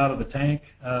leaves out of the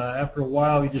tank. After a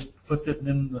while he just flipped it, and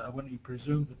then when he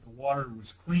presumed that the water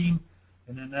was clean,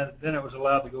 and then it was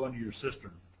allowed to go into your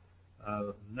cistern.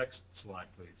 The next slide,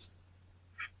 please.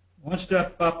 One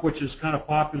step up, which is kind of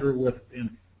popular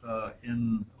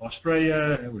in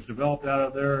Australia, it was developed out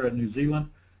of there in New Zealand,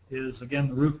 is again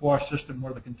the roof wash system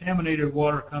where the contaminated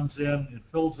water comes in, it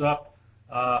fills up,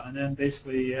 and then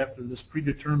basically after this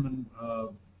predetermined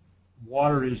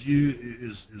water is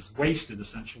wasted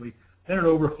essentially, then it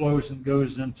overflows and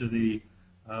goes into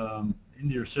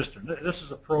into your cistern. This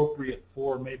is appropriate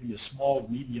for maybe a small,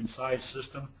 medium-sized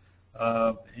system.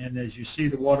 And as you see,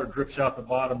 the water drips out the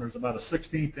bottom. There's about a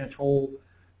 1/16 inch hole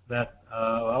that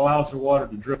allows the water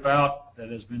to drip out that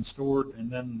has been stored,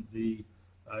 and then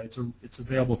it's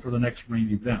available for the next rain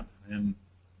event. And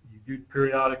you do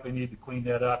periodically need to clean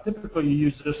that out. Typically, you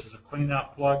use this as a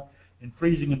clean-out plug. In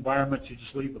freezing environments, you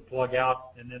just leave the plug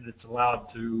out, and then it's allowed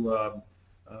to,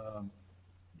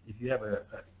 if you have a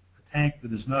tank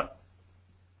that is not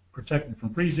protected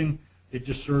from freezing, it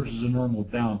just serves as a normal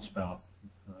downspout.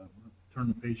 Turn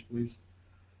the page, please.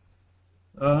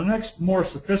 Next, more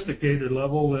sophisticated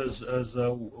level is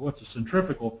what's a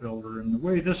centrifugal filter, and the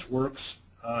way this works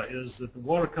is that the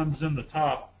water comes in the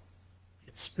top,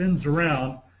 it spins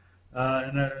around,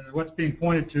 and what's being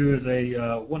pointed to is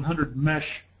a 100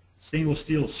 mesh stainless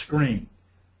steel screen.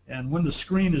 And when the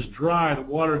screen is dry, the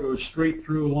water goes straight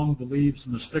through along the leaves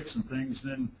and the sticks and things,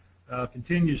 and then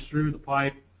continues through the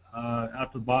pipe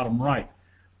out to the bottom right.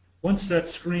 Once that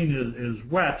screen is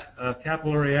wet,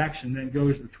 capillary action then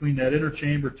goes between that inner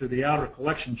chamber to the outer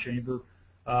collection chamber,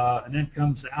 and then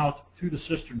comes out to the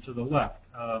cistern to the left.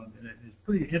 And it's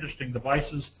pretty interesting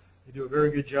devices. They do a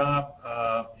very good job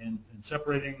in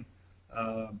separating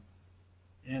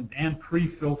and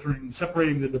pre-filtering,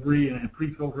 separating the debris and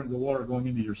pre-filtering the water going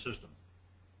into your system.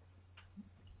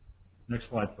 Next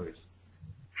slide, please.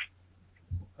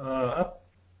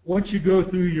 Once you go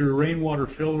through your rainwater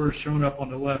filters shown up on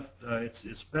the left,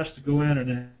 it's best to go in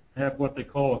and have what they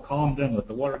call a column inlet.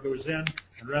 The water goes in,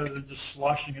 and rather than just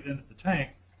sloshing it into the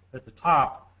tank at the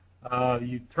top,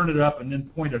 you turn it up and then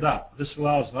point it up. This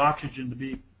allows the oxygen to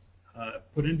be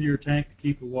put into your tank to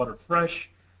keep the water fresh.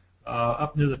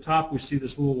 Up near the top, we see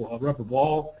this little rubber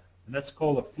ball, and that's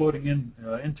called a floating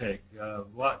intake.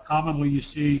 Commonly, you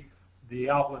see the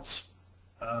outlets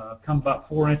come about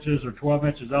 4 inches or 12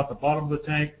 inches out the bottom of the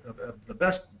tank. The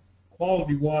best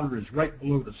quality water is right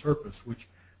below the surface, which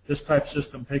this type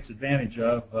system takes advantage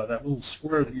of. That little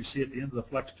square that you see at the end of the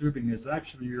flex tubing is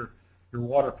actually your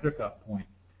water pickup point.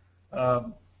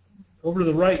 Over to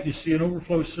the right, you see an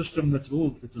overflow system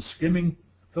it's a skimming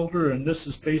filter, and this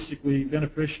is basically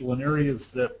beneficial in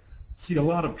areas that see a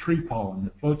lot of tree pollen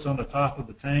that floats on the top of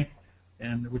the tank,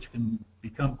 and which can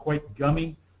become quite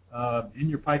gummy. in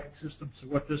your piping system. So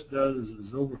what this does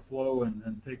is overflow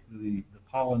and take the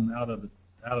pollen out of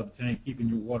the tank, keeping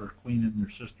your water clean in your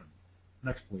system.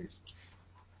 Next, please.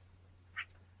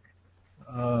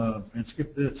 And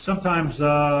skip this. Sometimes,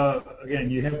 again,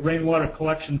 you have rainwater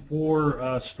collection for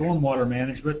stormwater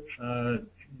management. You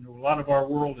know, a lot of our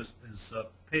world is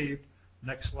paved.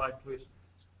 Next slide, please.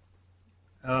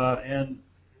 And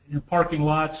in parking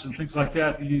lots and things like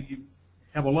that, you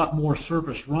have a lot more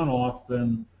surface runoff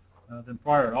than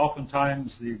prior.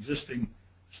 Oftentimes, the existing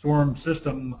storm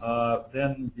system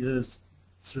then is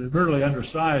severely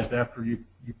undersized after you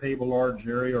pave a large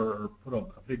area or put a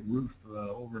big roof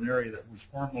over an area that was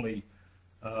formerly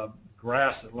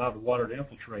grass that allowed the water to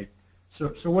infiltrate.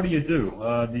 So what do?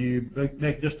 Do you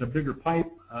make just a bigger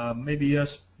pipe? Maybe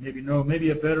yes, maybe no. Maybe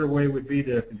a better way would be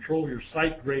to control your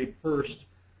site grade first.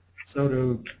 So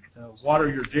to water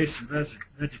your adjacent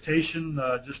vegetation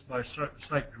just by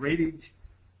site grading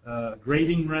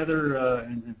rather,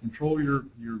 and control your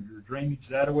drainage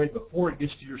that way before it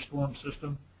gets to your storm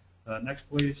system. Next,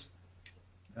 please.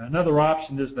 Another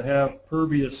option is to have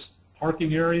pervious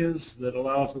parking areas that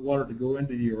allows the water to go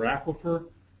into your aquifer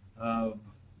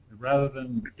rather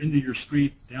than into your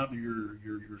street down to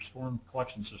your storm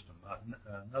collection system.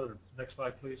 Next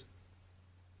slide, please.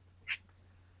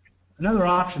 Another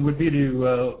option would be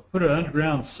to put an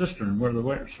underground cistern where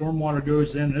the storm water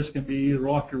goes in. This can be either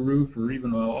off your roof or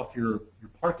even off your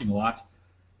parking lot,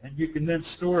 and you can then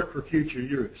store it for future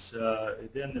use.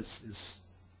 Then this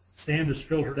sand is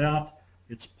filtered out.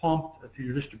 It's pumped to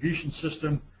your distribution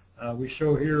system. We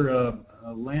show here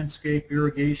landscape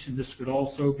irrigation. This could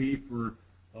also be for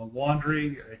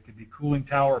laundry. It could be cooling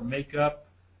tower makeup.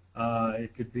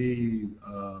 It could be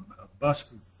a bus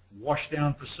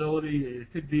washdown facility.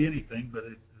 It could be anything, but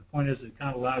the point is it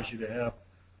kind of allows you to have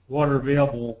water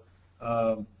available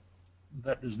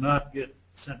that does not get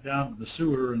sent down to the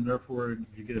sewer, and therefore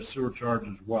you get a sewer charge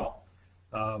as well.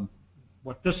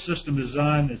 What this system is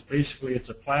on is basically it's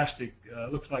a plastic,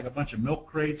 looks like a bunch of milk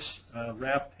crates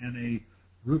wrapped in a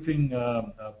roofing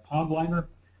pond liner.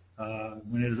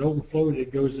 When it is overflowed,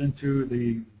 it goes into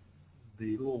the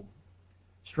little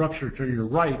structure to your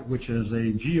right, which is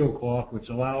a geocloth, which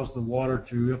allows the water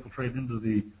to infiltrate into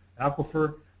the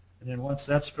aquifer. And then once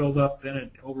that's filled up, then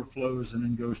it overflows and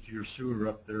then goes to your sewer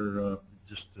up there,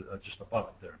 just above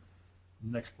it there.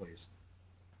 Next, please.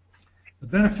 The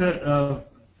benefit of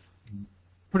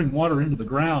putting water into the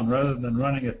ground rather than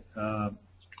running it to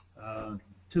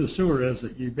the sewer is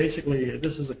that you basically,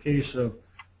 this is a case of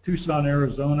Tucson,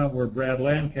 Arizona, where Brad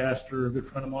Lancaster, a good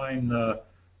friend of mine,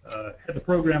 had the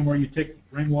program where you take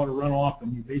rainwater runoff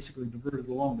and you basically divert it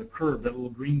along the curb, that little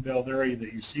green belt area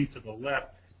that you see to the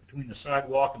left between the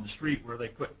sidewalk and the street where they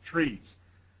put trees.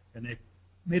 And they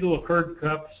made little curb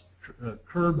cuts.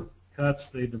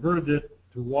 They diverted it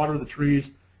to water the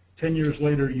trees. 10 years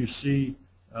later, you see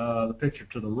the picture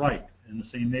to the right in the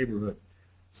same neighborhood.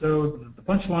 So the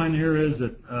punchline here is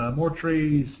that more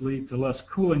trees lead to less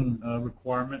cooling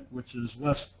requirement, which is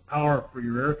less power for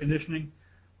your air conditioning.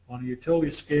 On a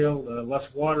utility scale,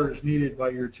 less water is needed by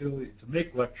your utility to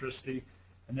make electricity,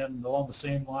 and then along the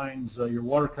same lines, your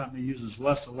water company uses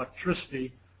less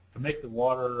electricity to make the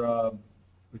water,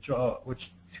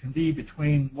 which can be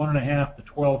between 1.5 to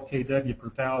 12 kW per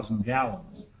 1,000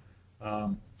 gallons.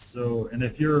 And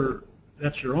if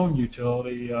that's your own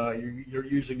utility, you're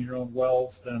using your own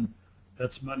wells, then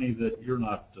that's money that you're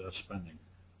not spending.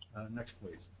 Next,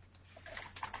 please.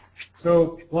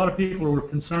 So a lot of people are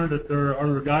concerned that there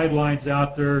are guidelines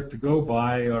out there to go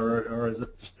by, or is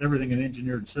it just everything an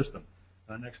engineered system?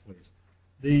 Next, please.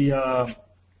 The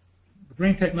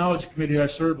Green Technology Committee I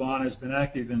serve on has been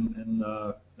active in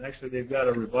actually they've got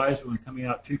a revised one coming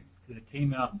out that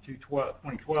came out in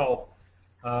 2012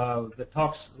 that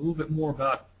talks a little bit more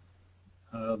about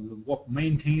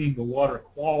maintaining the water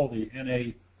quality in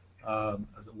a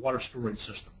water storage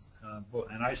system.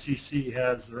 And ICC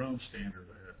has their own standard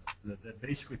that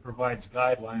basically provides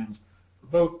guidelines for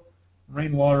both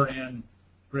rainwater and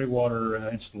gray water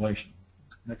installation.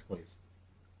 Next, please.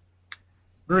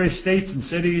 Various states and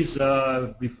cities,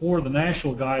 before the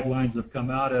national guidelines have come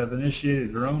out, have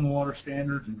initiated their own water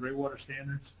standards and gray water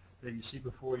standards that you see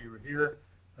before you were here.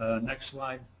 Next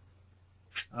slide.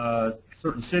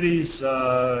 Certain cities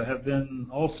have been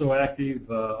also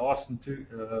active, Austin,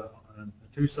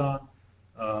 Tucson,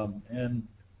 and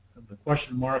the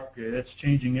question mark, it's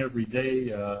changing every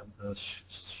day.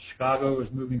 Chicago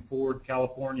is moving forward.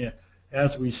 California,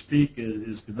 as we speak,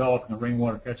 is developing a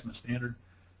rainwater catchment standard.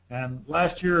 And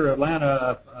last year,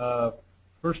 Atlanta,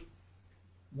 first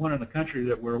one in the country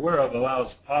that we're aware of,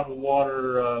 allows potable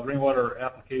water, rainwater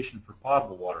application for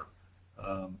potable water.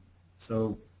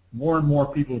 So more and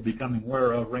more people are becoming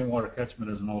aware of rainwater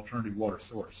catchment as an alternative water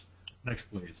source. Next,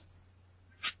 please.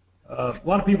 A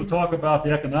lot of people talk about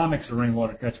the economics of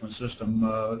rainwater catchment system.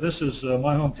 This is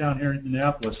my hometown here in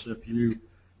Indianapolis. If you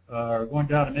are going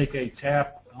down to make a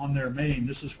tap on their main,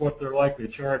 this is what they're likely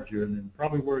to charge you. And then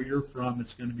probably where you're from,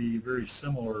 it's going to be very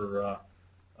similar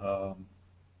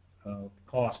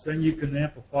cost. Then you can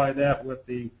amplify that with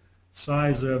the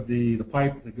size of the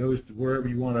pipe that goes to wherever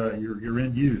you want your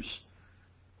end use.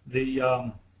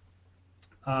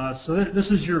 So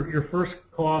this is your first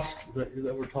cost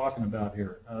that we're talking about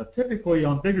here. Typically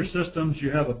on bigger systems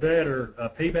you have a better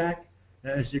payback,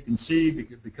 as you can see,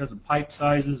 because of pipe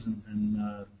sizes,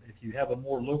 and if you have a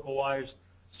more localized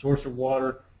source of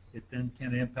water, it then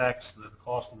can impact the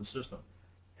cost of the system.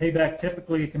 Payback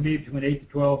typically can be between 8 to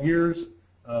 12 years.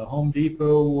 Home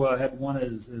Depot had one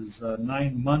as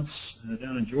 9 months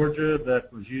down in Georgia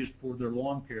that was used for their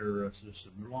lawn care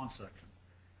system, their lawn section.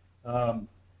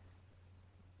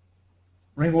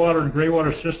 Rainwater and gray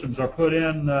water systems are put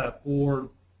in for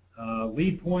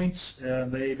lead points,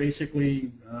 and they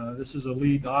basically, this is a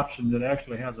lead option that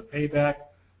actually has a payback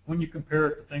when you compare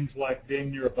it to things like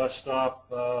being near a bus stop,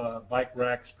 bike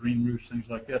racks, green roofs, things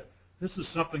like that. This is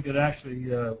something that actually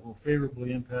will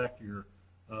favorably impact your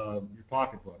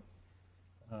pocketbook.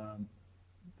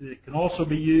 It can also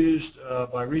be used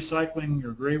by recycling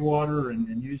your gray water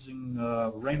and using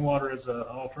rainwater as an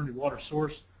alternative water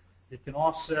source. It can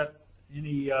offset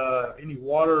any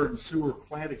water and sewer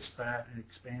plant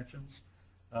expansions.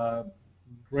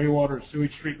 Gray water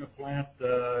sewage treatment plant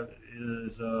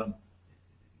is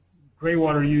gray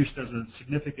water used as a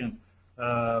significant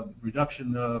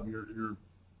reduction of your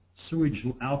sewage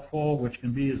outfall, which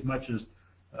can be as much as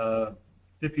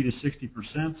 50 to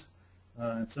 60%,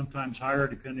 and sometimes higher,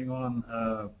 depending on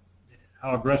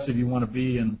how aggressive you want to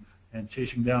be in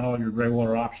chasing down all your gray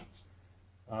water options.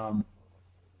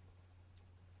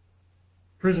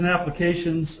 Prison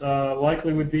applications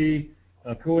likely would be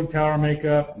cooling tower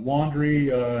makeup, laundry,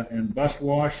 and bus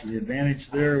wash. The advantage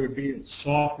there would be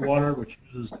soft water, which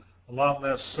uses a lot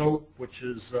less soap, which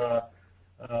is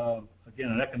again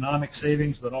an economic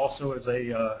savings, but also as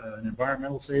an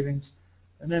environmental savings.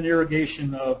 And then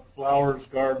irrigation of flowers,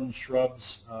 gardens,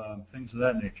 shrubs, things of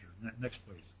that nature. Next,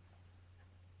 please.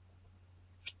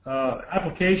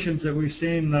 Applications that we've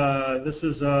seen. This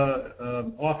is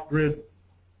off-grid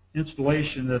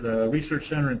installation at a research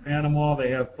center in Panama. They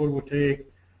have photovoltaic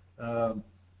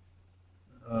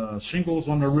shingles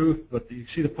on the roof, but you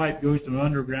see the pipe goes to an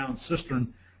underground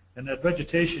cistern, and that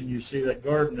vegetation you see, that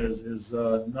garden is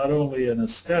not only an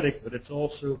aesthetic, but it's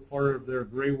also part of their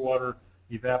gray water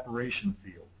evaporation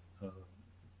field.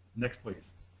 Next,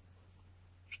 please.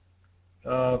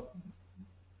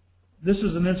 This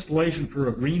is an installation for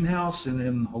a greenhouse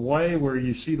in Hawaii, where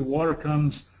you see the water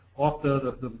comes off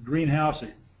the greenhouse,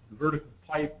 the vertical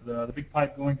pipe, the big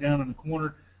pipe going down in the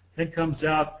corner, then comes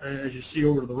out, as you see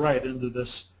over to the right, into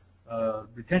this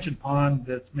retention pond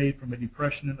that's made from a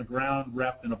depression in the ground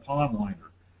wrapped in a pond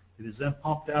liner. It is then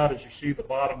pumped out, as you see the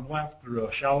bottom left, through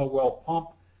a shallow well pump,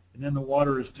 and then the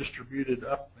water is distributed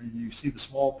up, and you see the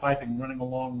small piping running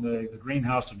along the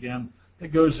greenhouse again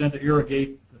that goes in to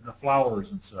irrigate the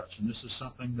flowers and such. And this is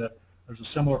something that there's a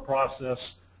similar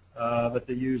process that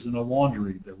they use in a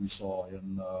laundry that we saw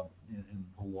in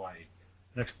Hawaii.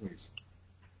 Next, please.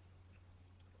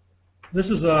 This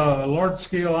is a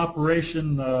large-scale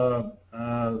operation.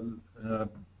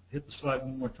 Hit the slide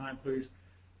one more time, please.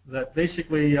 That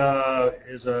basically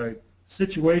is a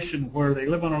situation where they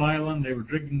live on an island. They were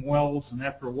digging wells, and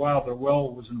after a while, their well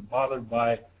was bothered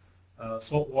by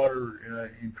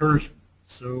saltwater incursion.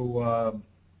 So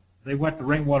they went to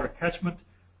rainwater catchment.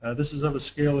 This is of a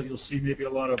scale that you'll see maybe a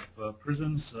lot of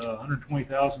prisons,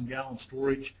 120,000 gallon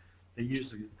storage. They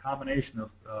use a combination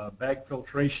of bag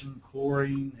filtration,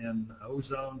 chlorine, and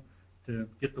ozone to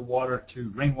get the water to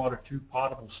rainwater to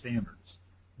potable standards.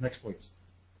 Next, please.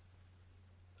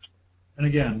 And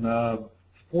again,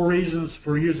 4 reasons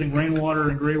for using rainwater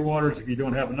and gray water is if you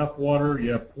don't have enough water,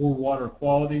 you have poor water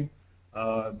quality.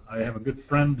 I have a good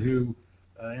friend who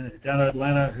down in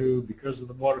Atlanta who, because of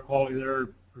the water quality there,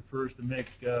 prefers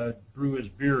to brew his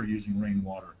beer using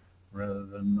rainwater rather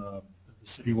than the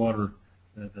city water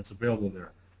that's available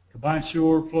there. Combined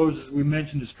sewer flows, as we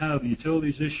mentioned, is kind of the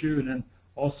utilities issue, and then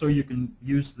also you can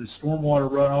use the stormwater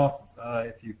runoff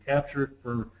if you capture it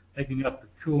for taking up the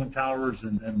cooling towers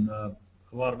and a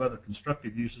lot of other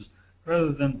constructive uses,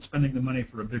 rather than spending the money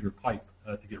for a bigger pipe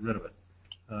to get rid of it.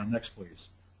 Next, please.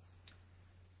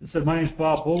 said, my name's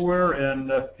Bob Boulware, and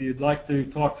if you'd like to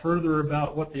talk further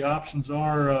about what the options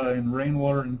are in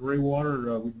rainwater and gray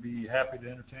water, we'd be happy to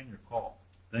entertain your call.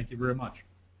 Thank you very much.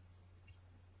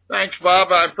 Thanks,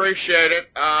 Bob. I appreciate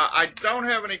it. I don't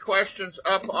have any questions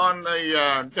up on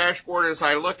the dashboard as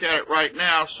I look at it right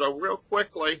now, so real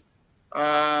quickly,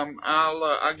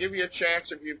 I'll give you a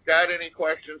chance. If you've got any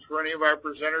questions for any of our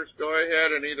presenters, go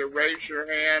ahead and either raise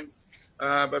your hand,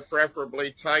 but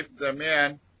preferably type them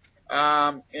in.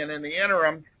 And in the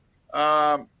interim,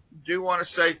 do want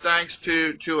to say thanks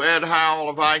to Ed Howell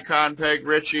of Icon, Peg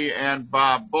Ritchie, and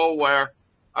Bob Boulware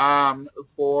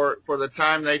for the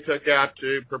time they took out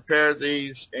to prepare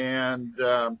these and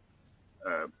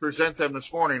present them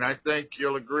this morning. I think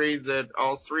you'll agree that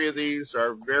all three of these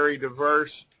are very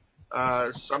diverse.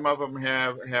 Some of them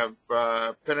have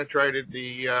penetrated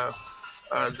the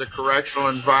correctional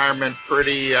environment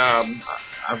pretty.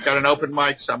 I've got an open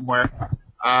mic somewhere.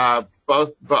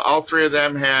 But all three of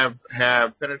them have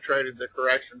penetrated the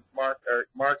corrections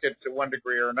market to one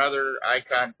degree or another.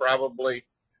 Icon probably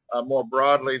more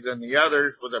broadly than the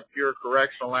others with a pure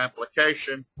correctional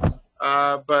application.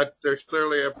 But there's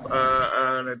clearly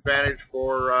an advantage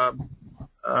for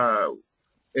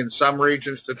in some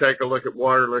regions to take a look at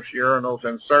waterless urinals,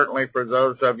 and certainly for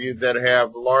those of you that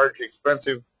have large,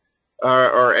 expensive,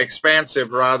 or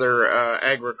expansive rather,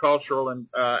 agricultural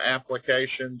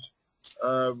applications,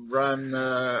 run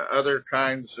other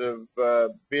kinds of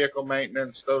vehicle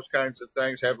maintenance, those kinds of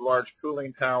things, have large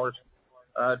cooling towers.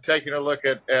 Taking a look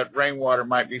at rainwater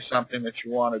might be something that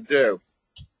you want to do.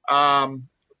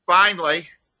 Finally,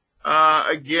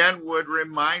 again, would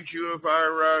remind you of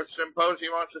our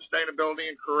Symposium on Sustainability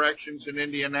and Corrections in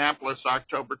Indianapolis,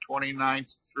 October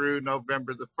 29th through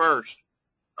November the 1st.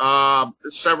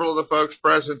 Several of the folks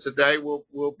present today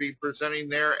will be presenting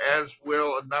there, as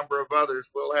will a number of others.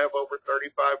 We'll have over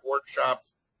 35 workshops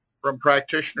from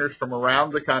practitioners from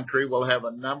around the country. We'll have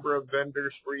a number of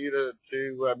vendors for you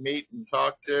to meet and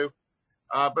talk to.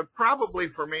 But probably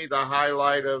for me, the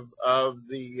highlight of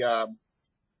the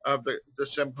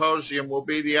symposium will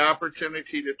be the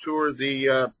opportunity to tour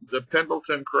the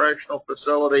Pendleton Correctional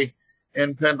Facility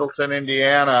in Pendleton,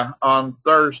 Indiana on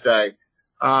Thursday.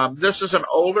 This is an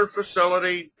older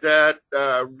facility that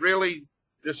really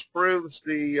disproves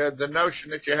the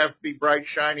notion that you have to be bright,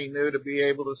 shiny new to be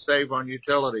able to save on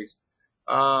utilities.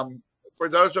 For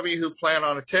those of you who plan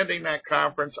on attending that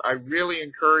conference, I really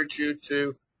encourage you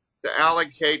to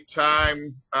allocate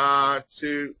time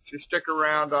to stick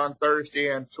around on Thursday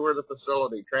and tour the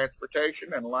facility.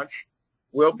 Transportation and lunch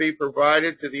will be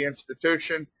provided to the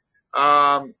institution.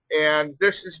 And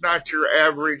this is not your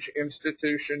average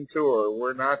institution tour.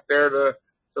 We're not there to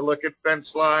look at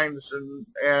fence lines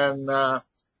and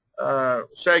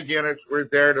seg units. We're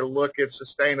there to look at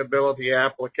sustainability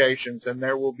applications, and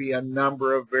there will be a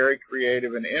number of very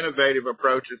creative and innovative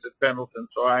approaches at Pendleton.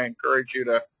 So I encourage you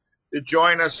to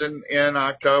join us in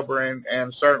October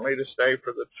and certainly to stay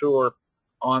for the tour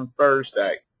on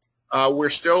Thursday. We're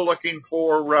still looking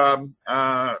for,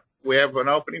 we have an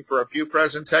opening for a few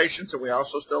presentations, and we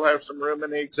also still have some room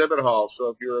in the exhibit hall. So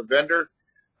if you're a vendor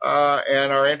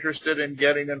and are interested in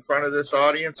getting in front of this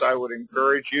audience, I would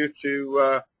encourage you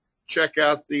to check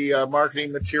out the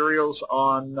marketing materials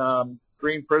on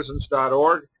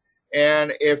greenprisons.org.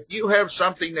 And if you have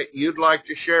something that you'd like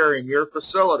to share in your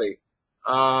facility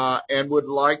and would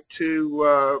like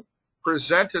to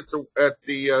present at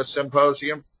the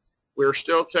symposium, we're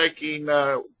still taking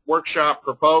workshop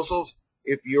proposals.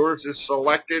 If yours is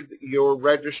selected, your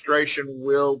registration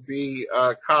will be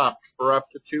comped for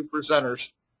up to 2 presenters.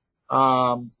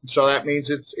 So that means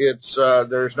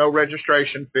there's no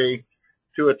registration fee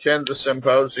to attend the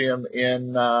symposium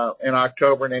in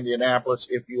October in Indianapolis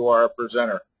if you are a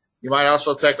presenter. You might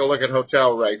also take a look at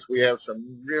hotel rates. We have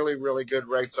some really, really good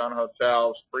rates on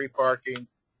hotels, free parking,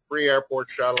 free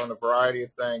airport shuttle, and a variety of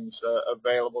things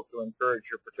available to encourage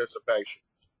your participation.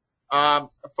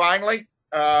 Finally,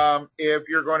 if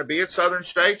you're going to be at Southern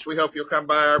States, we hope you'll come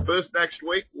by our booth next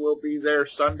week. We'll be there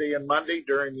Sunday and Monday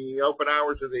during the open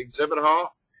hours of the exhibit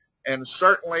hall. And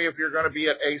certainly if you're going to be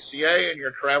at ACA and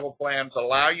your travel plans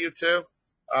allow you to,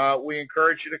 we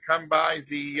encourage you to come by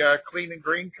the Clean and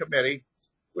Green Committee,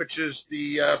 which is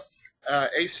the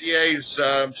ACA's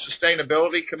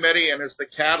sustainability committee and is the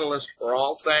catalyst for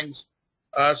all things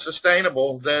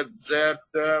sustainable that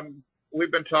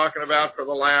we've been talking about for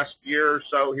the last year or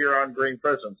so here on Green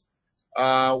Prisons.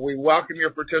 We welcome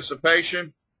your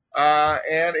participation,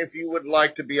 and if you would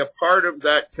like to be a part of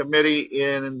that committee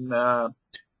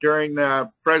during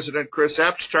President Chris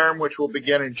Epps' term, which will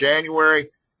begin in January,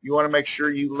 you want to make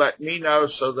sure you let me know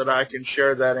so that I can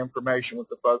share that information with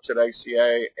the folks at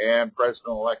ACA and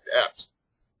President-elect Epps.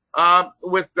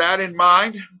 With that in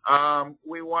mind,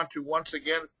 we want to once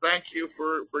again thank you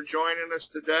for joining us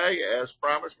today. As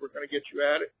promised, we're going to get you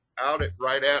out at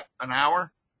right at an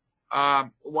hour. I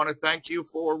want to thank you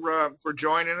for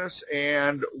joining us,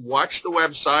 and watch the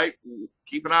website.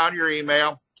 Keep an eye on your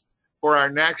email for our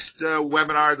next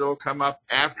webinar that will come up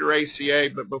after ACA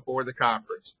but before the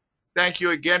conference. Thank you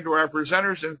again to our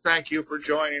presenters, and thank you for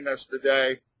joining us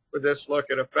today for this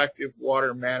look at effective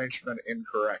water management in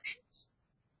corrections.